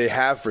they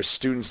have for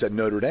students at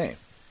Notre Dame.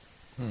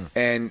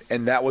 And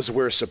that was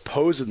where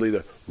supposedly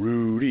the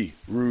Rudy,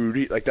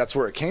 like, that's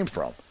where it came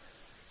from.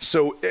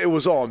 So it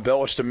was all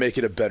embellished to make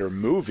it a better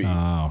movie.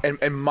 Oh.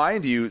 And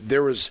mind you,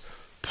 there was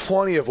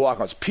plenty of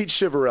walk-ons. Pete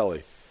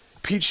Chivarelli,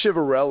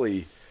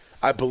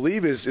 I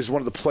believe, is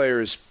one of the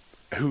players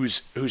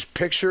who's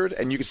pictured,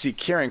 and you can see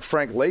carrying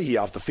Frank Leahy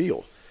off the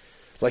field.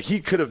 Like, he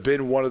could have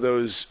been one of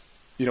those,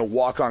 you know,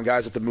 walk-on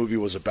guys that the movie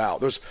was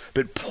about. There's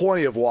been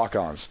plenty of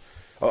walk-ons.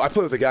 I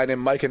played with a guy named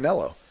Mike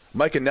Anello.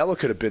 Mike Anello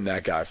could have been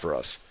that guy for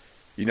us.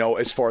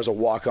 as far as a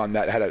walk-on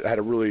that had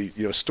a really,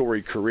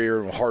 storied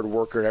career, a hard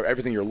worker,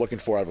 everything you're looking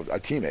for out of a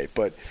teammate.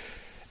 But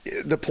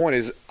the point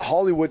is,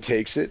 Hollywood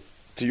takes it,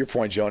 to your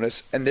point,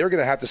 Jonas, and they're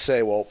going to have to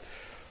say, well,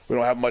 we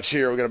don't have much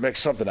here. We're going to make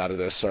something out of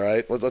this, all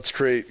right? Let's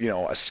create,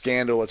 a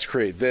scandal. Let's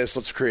create this.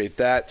 Let's create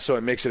that. So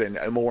it makes it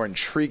a more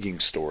intriguing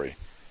story.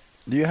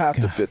 You have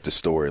to fit the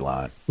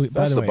storyline.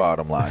 That's the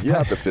bottom line. You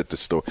have to fit the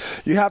story.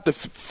 You have to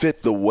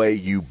fit the way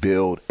you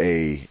build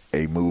a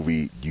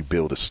movie. You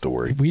build a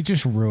story. We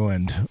just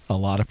ruined a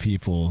lot of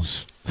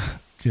people's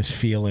just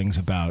feelings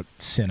about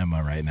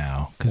cinema right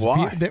now.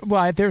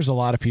 Why? There's a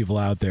lot of people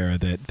out there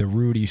that the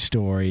Rudy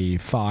story,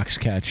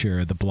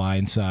 Foxcatcher, The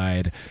Blind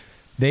Side,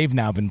 they've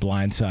now been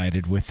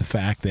blindsided with the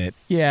fact that,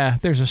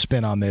 there's a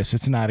spin on this.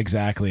 It's not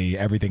exactly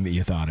everything that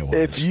you thought it was.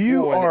 If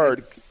you are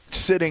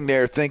sitting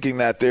there thinking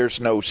that there's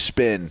no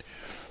spin,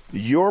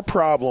 your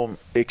problem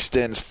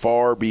extends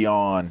far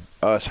beyond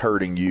us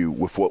hurting you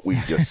with what we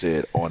just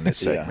said on this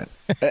segment.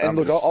 And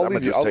look,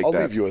 I'll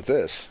leave you with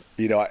this.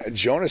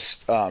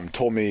 Jonas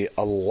told me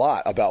a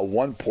lot about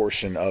one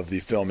portion of the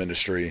film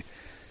industry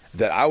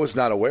that I was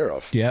not aware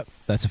of. Yep,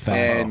 that's a fact.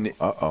 And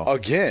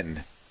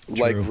again,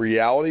 like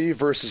reality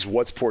versus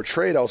what's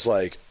portrayed, I was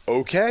like,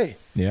 okay.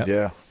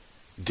 Yeah.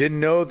 Didn't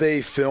know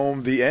they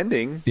filmed the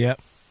ending. Yep.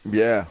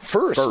 Yeah.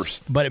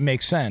 First. But it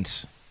makes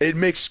sense. It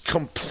makes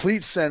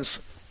complete sense.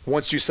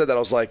 Once you said that, I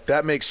was like,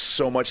 that makes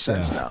so much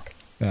sense now.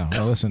 Yeah.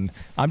 Well, listen,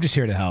 I'm just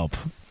here to help.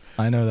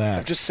 I know that.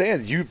 I'm just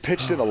saying, you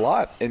pitched in a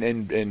lot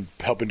in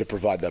helping to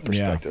provide that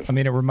perspective. Yeah. I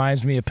mean, it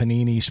reminds me of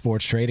Panini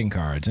sports trading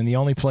cards, and the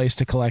only place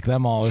to collect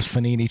them all is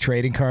Panini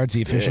trading cards,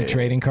 the official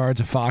trading cards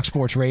of Fox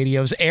Sports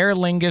Radio's Aer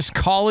Lingus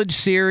College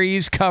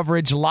Series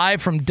coverage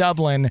live from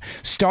Dublin.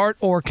 Start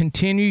or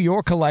continue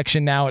your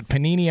collection now at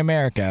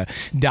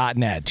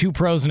PaniniAmerica.net. Two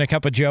pros and a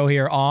cup of Joe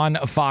here on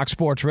Fox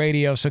Sports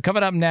Radio. So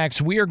coming up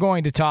next, we are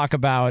going to talk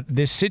about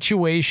this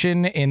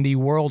situation in the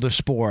world of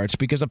sports,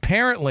 because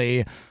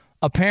apparently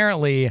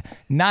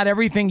not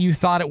everything you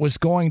thought it was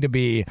going to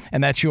be,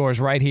 and that's yours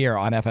right here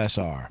on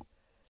FSR.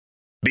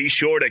 Be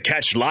sure to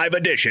catch live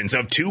editions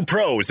of Two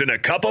Pros and a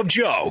Cup of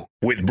Joe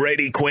with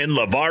Brady Quinn,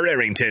 LaVar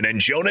Arrington, and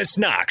Jonas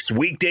Knox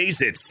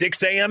weekdays at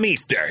 6 a.m.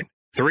 Eastern,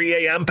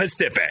 3 a.m.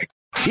 Pacific.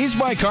 He's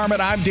Mike Harmon.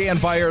 I'm Dan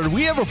Byer.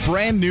 We have a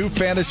brand new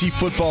fantasy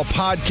football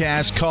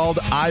podcast called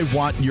I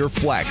Want Your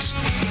Flex.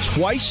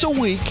 Twice a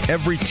week,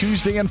 every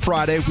Tuesday and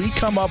Friday, we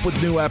come up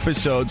with new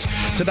episodes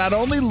to not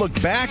only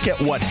look back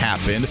at what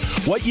happened,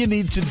 what you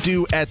need to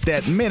do at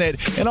that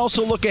minute, and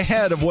also look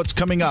ahead of what's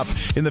coming up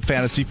in the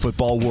fantasy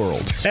football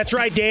world. That's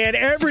right, Dan.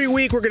 Every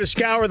week, we're going to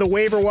scour the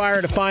waiver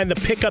wire to find the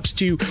pickups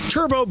to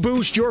turbo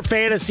boost your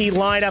fantasy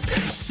lineup,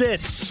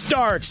 sits,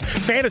 starts,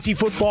 fantasy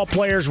football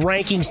players'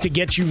 rankings to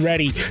get you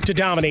ready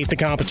to dominate the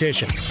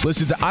competition.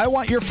 Listen to I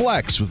Want Your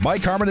Flex with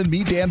Mike Harmon and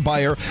me, Dan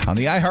Byer, on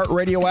the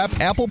iHeartRadio app,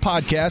 Apple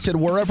Podcasts, and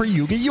wherever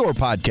you get your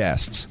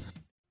podcasts.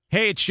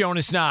 Hey, it's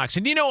Jonas Knox,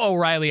 and you know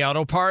O'Reilly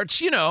Auto Parts.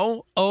 You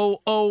know,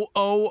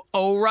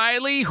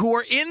 O'Reilly, who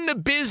are in the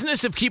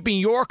business of keeping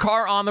your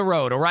car on the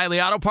road. O'Reilly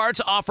Auto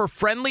Parts offer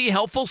friendly,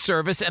 helpful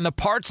service and the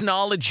parts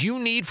knowledge you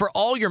need for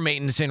all your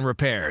maintenance and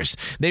repairs.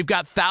 They've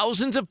got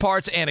thousands of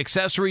parts and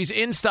accessories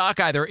in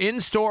stock, either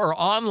in-store or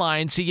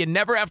online, so you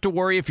never have to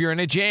worry if you're in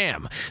a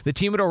jam. The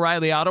team at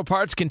O'Reilly Auto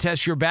Parts can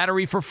test your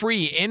battery for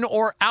free, in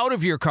or out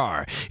of your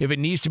car. If it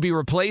needs to be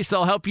replaced,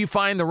 they'll help you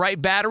find the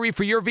right battery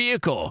for your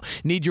vehicle.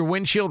 Need your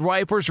windshield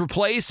wipers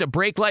replaced, a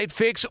brake light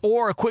fix,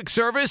 or a quick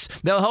service?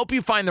 They'll help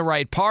you find the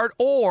right part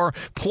or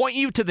point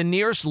you to the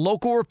nearest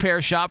local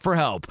repair shop for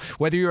help.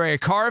 Whether you're a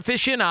car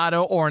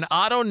aficionado or an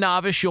auto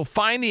novice, you'll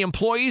find the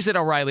employees at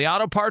O'Reilly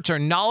Auto Parts are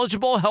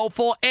knowledgeable,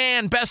 helpful,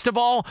 and best of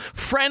all,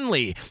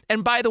 friendly.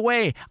 And by the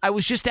way, I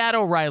was just at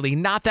O'Reilly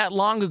not that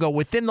long ago,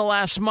 within the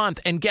last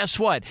month, and guess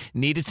what?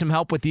 Needed some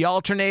help with the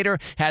alternator,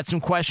 had some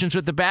questions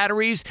with the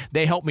batteries.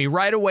 They helped me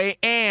right away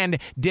and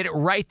did it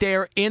right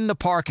there in the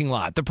parking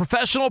lot. The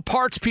professional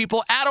parts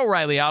people at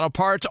O'Reilly Auto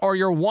Parts are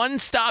your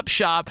one-stop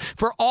shop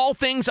for all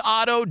things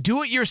auto,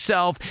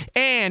 do-it-yourself,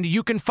 and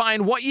you can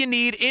find what you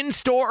need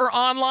in-store or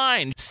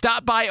online.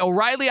 Stop by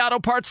O'Reilly Auto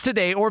Parts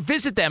today or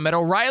visit them at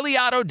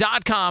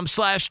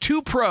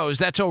O'ReillyAuto.com/2pros.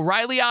 That's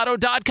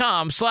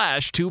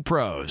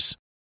O'ReillyAuto.com/2pros.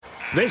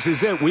 This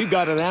is it. We've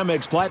got an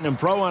Amex Platinum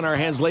Pro on our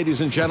hands,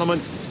 ladies and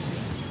gentlemen.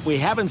 We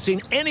haven't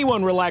seen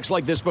anyone relax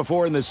like this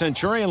before in the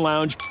Centurion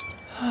Lounge.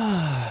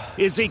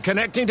 Is he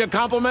connecting to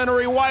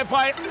complimentary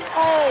Wi-Fi?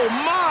 Oh,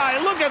 my!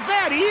 Look at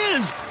that! He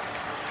is!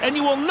 And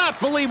you will not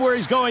believe where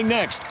he's going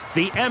next.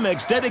 The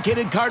Amex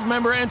dedicated card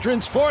member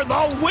entrance for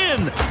the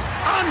win!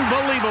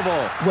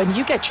 Unbelievable! When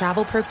you get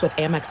travel perks with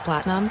Amex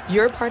Platinum,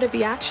 you're part of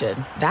the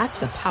action. That's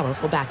the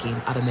powerful backing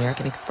of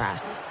American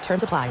Express.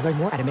 Terms apply. Learn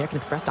more at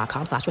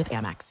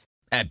americanexpress.com/withAmex.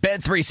 At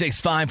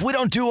Bet365, we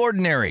don't do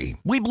ordinary.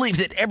 We believe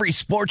that every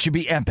sport should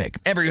be epic.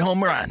 Every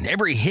home run,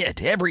 every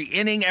hit, every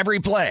inning, every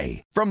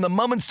play. From the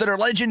moments that are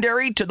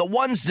legendary to the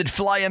ones that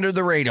fly under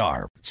the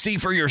radar. See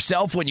for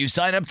yourself when you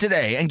sign up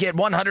today and get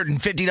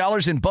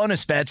 $150 in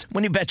bonus bets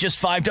when you bet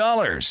just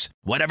 $5.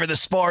 Whatever the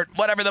sport,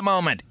 whatever the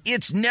moment,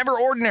 it's never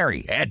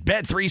ordinary at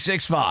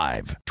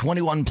Bet365.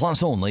 21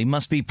 plus only.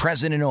 Must be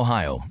present in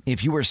Ohio.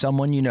 If you or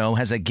someone you know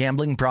has a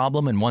gambling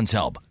problem and wants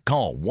help,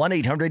 call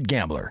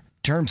 1-800-GAMBLER.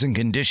 Terms and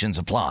conditions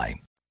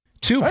apply.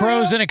 Two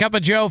pros and a cup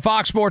of Joe,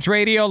 Fox Sports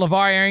Radio.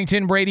 LaVar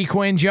Arrington, Brady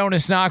Quinn,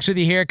 Jonas Knox with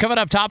you here. Coming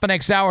up top of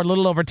next hour, a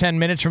little over 10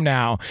 minutes from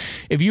now.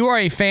 If you are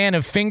a fan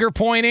of finger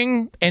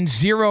pointing and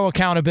zero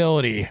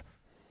accountability,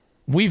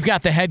 we've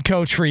got the head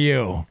coach for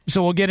you.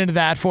 So we'll get into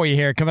that for you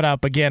here. Coming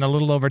up again a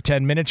little over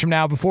 10 minutes from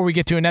now. Before we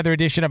get to another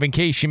edition of In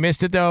Case You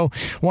Missed It, though,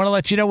 want to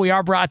let you know we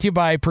are brought to you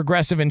by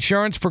Progressive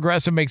Insurance.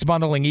 Progressive makes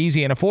bundling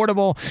easy and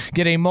affordable.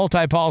 Get a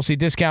multi-policy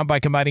discount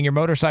by combining your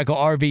motorcycle,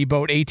 RV,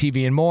 boat,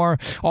 ATV, and more.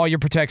 All your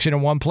protection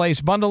in one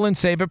place. Bundle and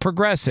save at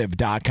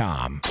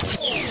Progressive.com.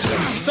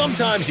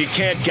 Sometimes you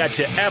can't get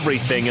to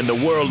everything in the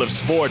world of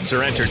sports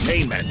or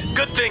entertainment.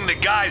 Good thing the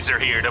guys are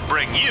here to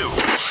bring you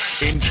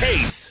In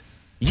Case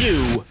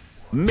You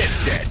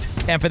Missed It.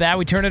 And for that,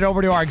 we turn it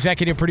over to our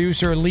executive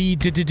producer, Lee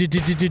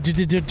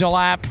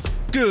Delap.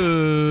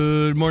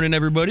 Good morning,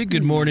 everybody.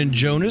 Good morning,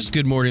 Jonas.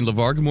 Good morning,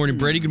 LaVar. Good morning,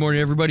 Brady. Good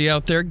morning, everybody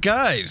out there.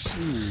 Guys,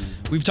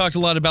 we've talked a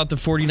lot about the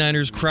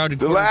 49ers crowded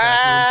quarterback room.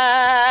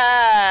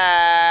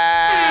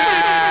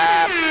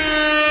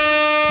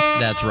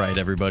 That's right,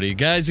 everybody.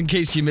 Guys, in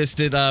case you missed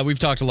it, we've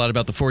talked a lot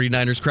about the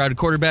 49ers crowded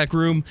quarterback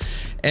room,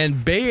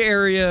 and Bay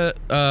Area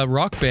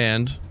rock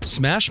band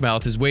Smash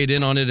Mouth has weighed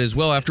in on it as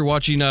well. After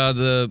watching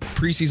the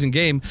preseason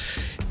game,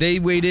 they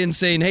weighed in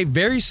saying, hey,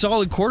 very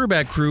solid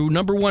quarterback crew.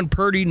 Number 1,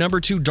 Purdy. Number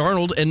 2,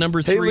 Darnold. And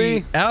number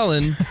 3,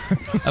 Allen.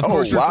 Of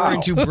course,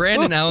 referring to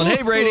Brandon Allen.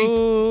 Hey, Brady.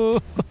 Oh,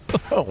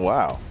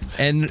 wow.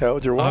 And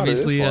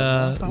obviously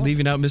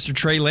leaving out Mr.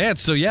 Trey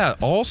Lance. So, yeah,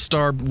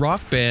 all-star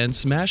rock band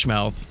Smash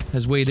Mouth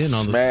has weighed in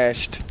on this.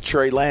 Smashed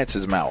Trey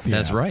Lance's mouth.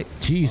 That's right.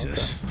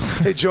 Jesus.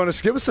 Okay. Hey,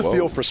 Jonas, give us a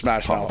feel for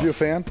Smash Mouth. You a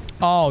fan?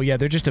 Oh, yeah,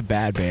 they're just a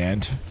bad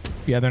band.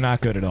 Yeah, they're not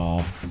good at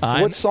all.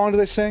 What song do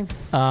they sing?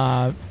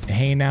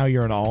 Hey Now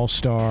You're an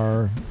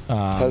All-Star.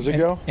 How does it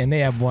go? And they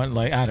have one,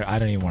 like, I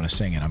don't even want to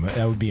sing it.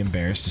 I would be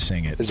embarrassed to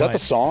sing it. Is that the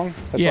song?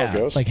 That's how it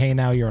goes? Like Hey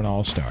Now You're an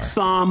All-Star.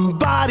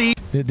 Somebody.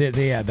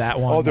 Yeah, that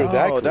one. Oh, they're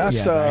that good.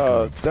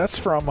 That's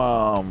from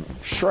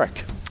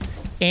Shrek.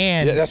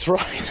 And yeah, that's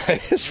right.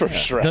 It's from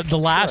Shrek. The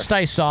last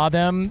I saw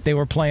them, they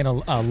were playing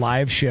a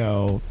live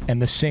show, and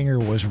the singer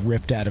was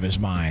ripped out of his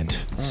mind.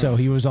 So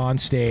he was on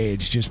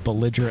stage just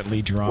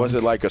belligerently drunk. Was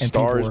it like a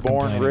Star is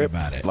Born rip?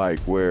 About it. Like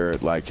where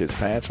like his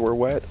pants were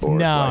wet? Or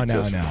no.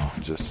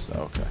 Just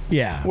okay.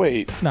 Yeah.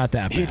 Wait. Not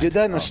that bad. He did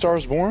that in A Star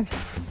is Born?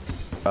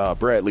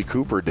 Bradley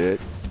Cooper did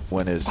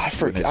when his I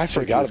forgot was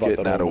about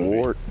getting that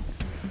award.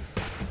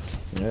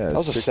 Yeah, that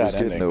was a sad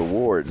ending. Getting the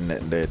award,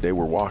 and they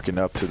were walking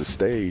up to the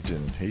stage,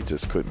 and he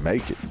just couldn't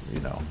make it.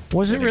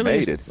 Was it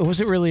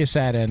really a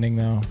sad ending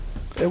though?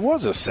 It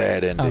was a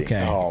sad ending.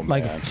 Okay. Oh,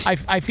 like man.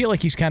 I feel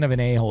like he's kind of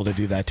an a-hole to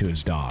do that to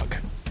his dog.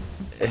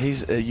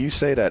 You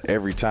say that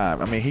every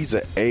time. I mean, he's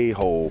an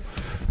a-hole,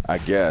 I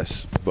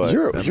guess. But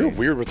you're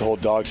weird with the whole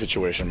dog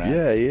situation, man.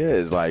 Yeah, he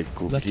is. Like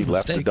he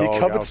left the dog. He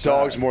covets outside.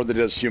 dogs more than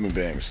he does human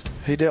beings.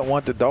 He didn't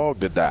want the dog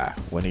to die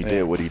when he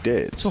did what he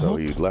did, so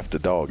he left the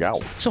dog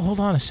out. So hold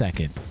on a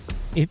second.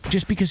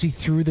 Just because he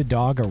threw the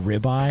dog a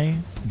ribeye,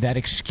 that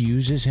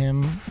excuses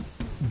him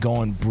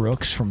going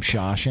Brooks from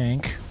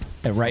Shawshank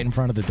right in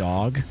front of the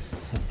dog.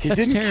 He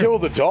didn't kill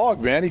the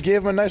dog, man. He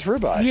gave him a nice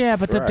ribeye. Yeah,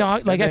 but the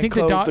dog, like I think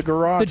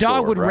the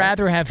dog would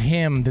rather have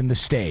him than the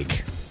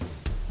steak.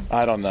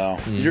 I don't know.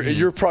 Mm-hmm.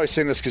 You're probably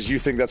saying this because you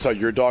think that's how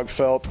your dog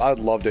felt. I'd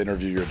love to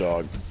interview your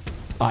dog.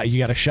 You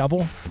got a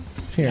shovel?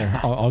 Here,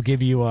 I'll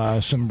give you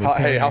some.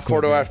 Hey, how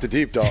far do I have to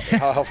deep, dog?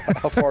 How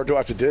far do I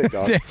have to dig,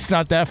 dog? It's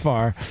not that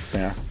far.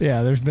 Yeah.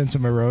 Yeah, there's been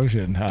some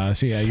erosion.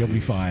 So, yeah, you'll be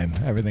fine.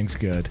 Everything's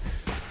good.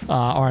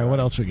 All right, what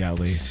else we got,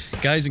 Lee?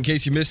 Guys, in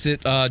case you missed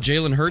it,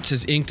 Jalen Hurts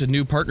has inked a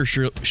new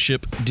partnership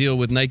deal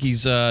with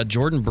Nike's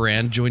Jordan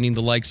brand, joining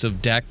the likes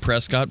of Dak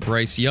Prescott,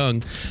 Bryce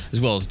Young, as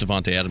well as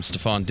Devontae Adams,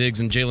 Stephon Diggs,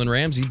 and Jalen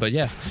Ramsey. But,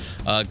 yeah,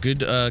 good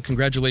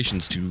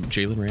congratulations to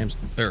Jalen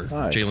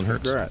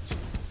Hurts. Congrats.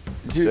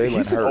 Dude,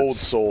 he's an old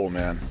soul,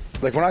 man.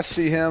 Like, when I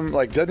see him,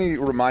 like, doesn't he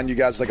remind you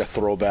guys like a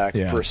throwback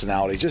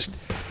personality? Just,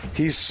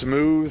 he's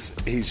smooth,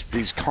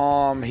 he's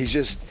calm, he's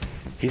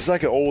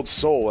like an old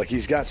soul. Like,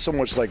 he's got so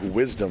much, like,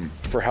 wisdom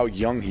for how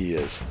young he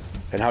is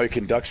and how he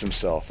conducts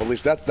himself. At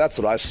least that's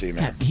what I see,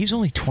 man. Yeah, he's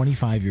only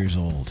 25 years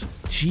old.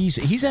 Jeez,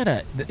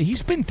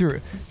 he's been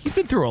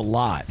through a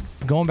lot.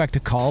 Going back to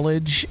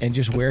college and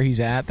just where he's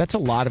at, that's a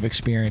lot of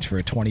experience for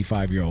a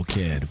 25-year-old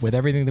kid. With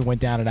everything that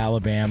went down at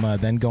Alabama,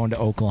 then going to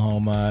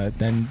Oklahoma,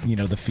 then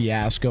the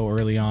fiasco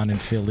early on in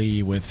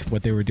Philly with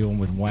what they were doing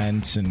with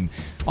Wentz and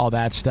all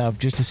that stuff,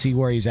 just to see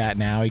where he's at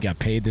now. He got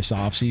paid this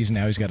offseason.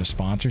 Now he's got a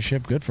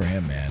sponsorship. Good for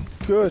him, man.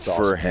 Good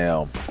for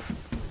him.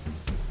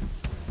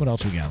 What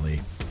else we got,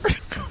 Lee?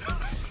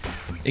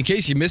 In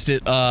case you missed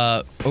it,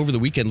 over the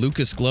weekend,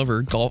 Lucas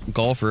Glover,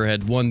 golfer,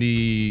 had won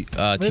the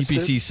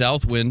TPC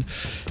Southwind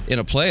in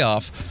a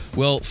playoff.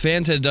 Well,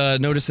 fans had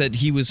noticed that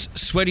he was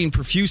sweating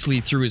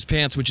profusely through his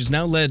pants, which has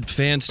now led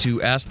fans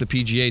to ask the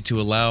PGA to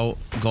allow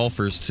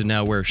golfers to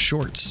now wear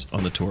shorts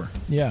on the tour.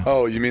 Yeah.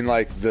 Oh, you mean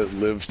like the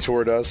Live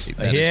Tour does?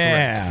 That is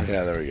correct.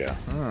 Yeah, there we go.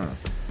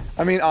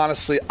 I mean,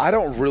 honestly, I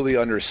don't really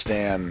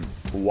understand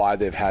why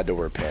they've had to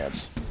wear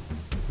pants.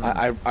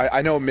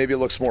 I know maybe it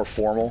looks more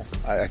formal.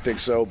 I think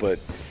so, but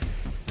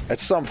at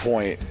some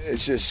point,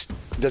 it's just,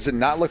 does it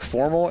not look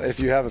formal if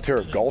you have a pair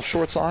of golf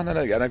shorts on and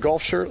a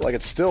golf shirt? Like,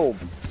 it's still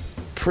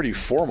pretty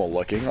formal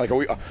looking. Like,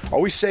 are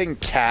we saying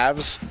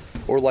calves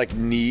or like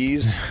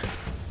knees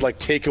like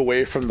take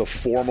away from the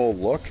formal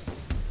look?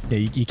 Yeah,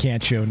 you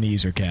can't show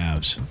knees or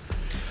calves.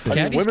 I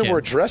mean, women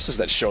wear dresses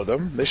that show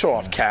them. They show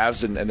off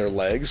calves and their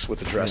legs with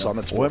the dress on.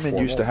 That's more women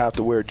formal. used to have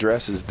to wear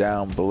dresses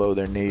down below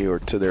their knee or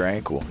to their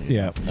ankle.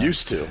 Yeah,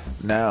 used to.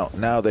 Now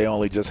they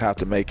only just have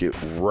to make it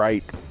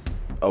right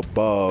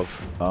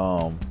above.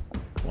 Oh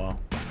boy.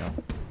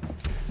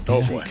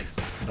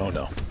 Oh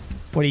no.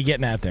 What are you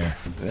getting at there?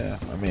 Yeah,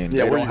 I mean,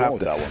 yeah, they where don't you have going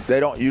with to,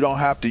 that one? You don't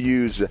have to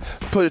use.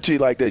 Put it to you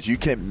like this: you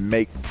can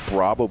make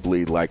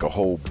probably like a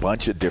whole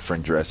bunch of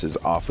different dresses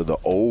off of the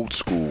old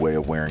school way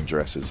of wearing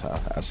dresses.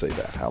 I say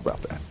that. How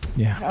about that?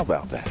 Yeah. How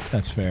about that?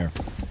 That's fair.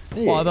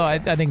 Yeah. Well, although I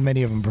think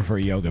many of them prefer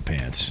yoga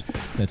pants.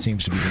 That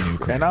seems to be the new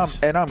craze.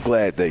 And I'm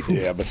glad they do.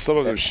 Yeah, but some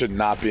of them should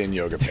not be in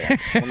yoga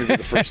pants. Let me be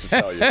the first to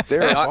tell you.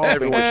 They're not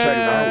everyone should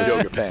wear technology.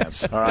 yoga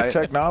pants. All right.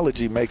 The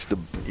technology makes the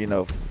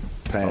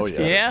pants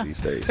better these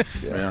days.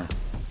 Yeah.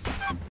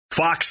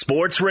 Fox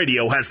Sports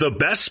Radio has the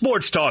best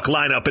sports talk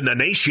lineup in the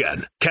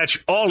nation.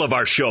 Catch all of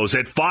our shows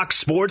at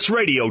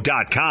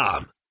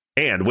foxsportsradio.com.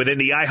 And within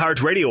the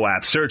iHeartRadio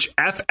app, search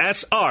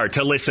FSR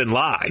to listen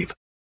live.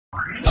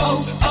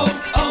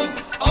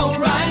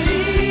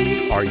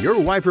 O'Reilly. Are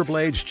your wiper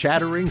blades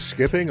chattering,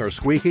 skipping, or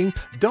squeaking?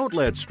 Don't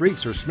let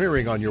streaks or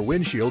smearing on your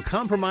windshield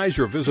compromise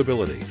your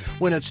visibility.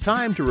 When it's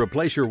time to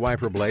replace your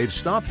wiper blades,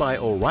 stop by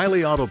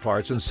O'Reilly Auto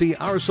Parts and see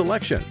our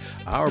selection.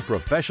 Our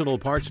professional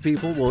parts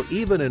people will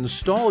even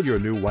install your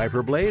new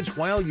wiper blades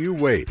while you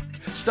wait.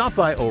 Stop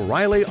by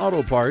O'Reilly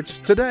Auto Parts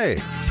today.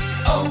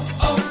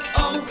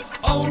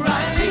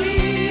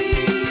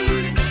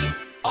 O'Reilly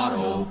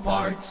Auto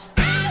Parts.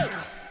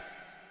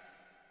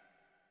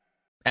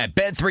 At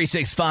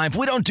Bet365,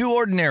 we don't do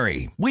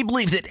ordinary. We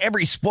believe that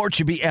every sport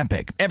should be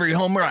epic. Every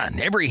home run,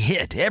 every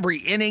hit, every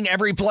inning,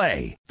 every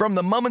play. From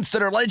the moments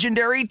that are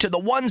legendary to the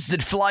ones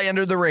that fly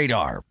under the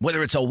radar.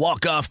 Whether it's a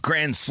walk-off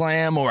grand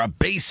slam or a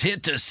base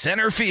hit to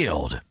center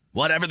field.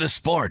 Whatever the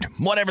sport,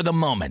 whatever the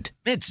moment.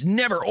 It's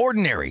never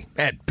ordinary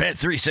at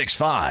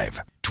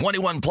Bet365.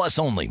 21 plus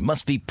only.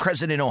 Must be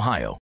present in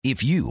Ohio.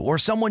 If you or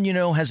someone you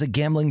know has a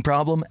gambling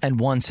problem and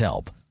wants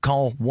help,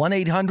 call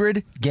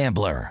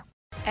 1-800-GAMBLER.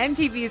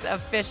 MTV's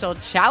official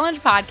Challenge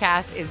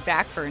podcast is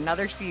back for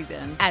another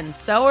season. And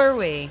so are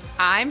we.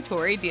 I'm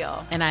Tori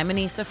Deal. And I'm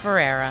Anissa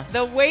Ferreira.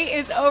 The wait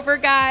is over,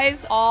 guys.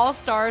 All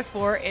Stars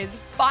 4 is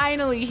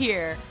finally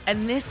here.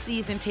 And this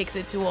season takes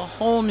it to a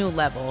whole new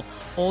level.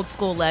 Old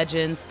school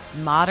legends,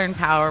 modern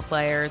power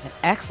players, and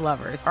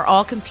ex-lovers are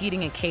all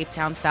competing in Cape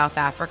Town, South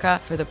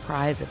Africa for the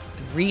prize of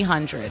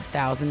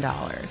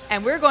 $300,000.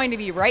 And we're going to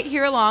be right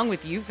here along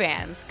with you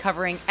fans,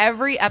 covering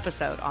every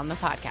episode on the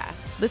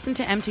podcast. Listen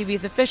to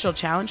MTV's official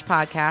Challenge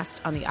podcast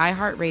on the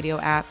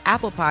iHeartRadio app,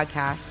 Apple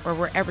Podcasts, or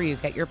wherever you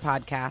get your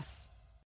podcasts.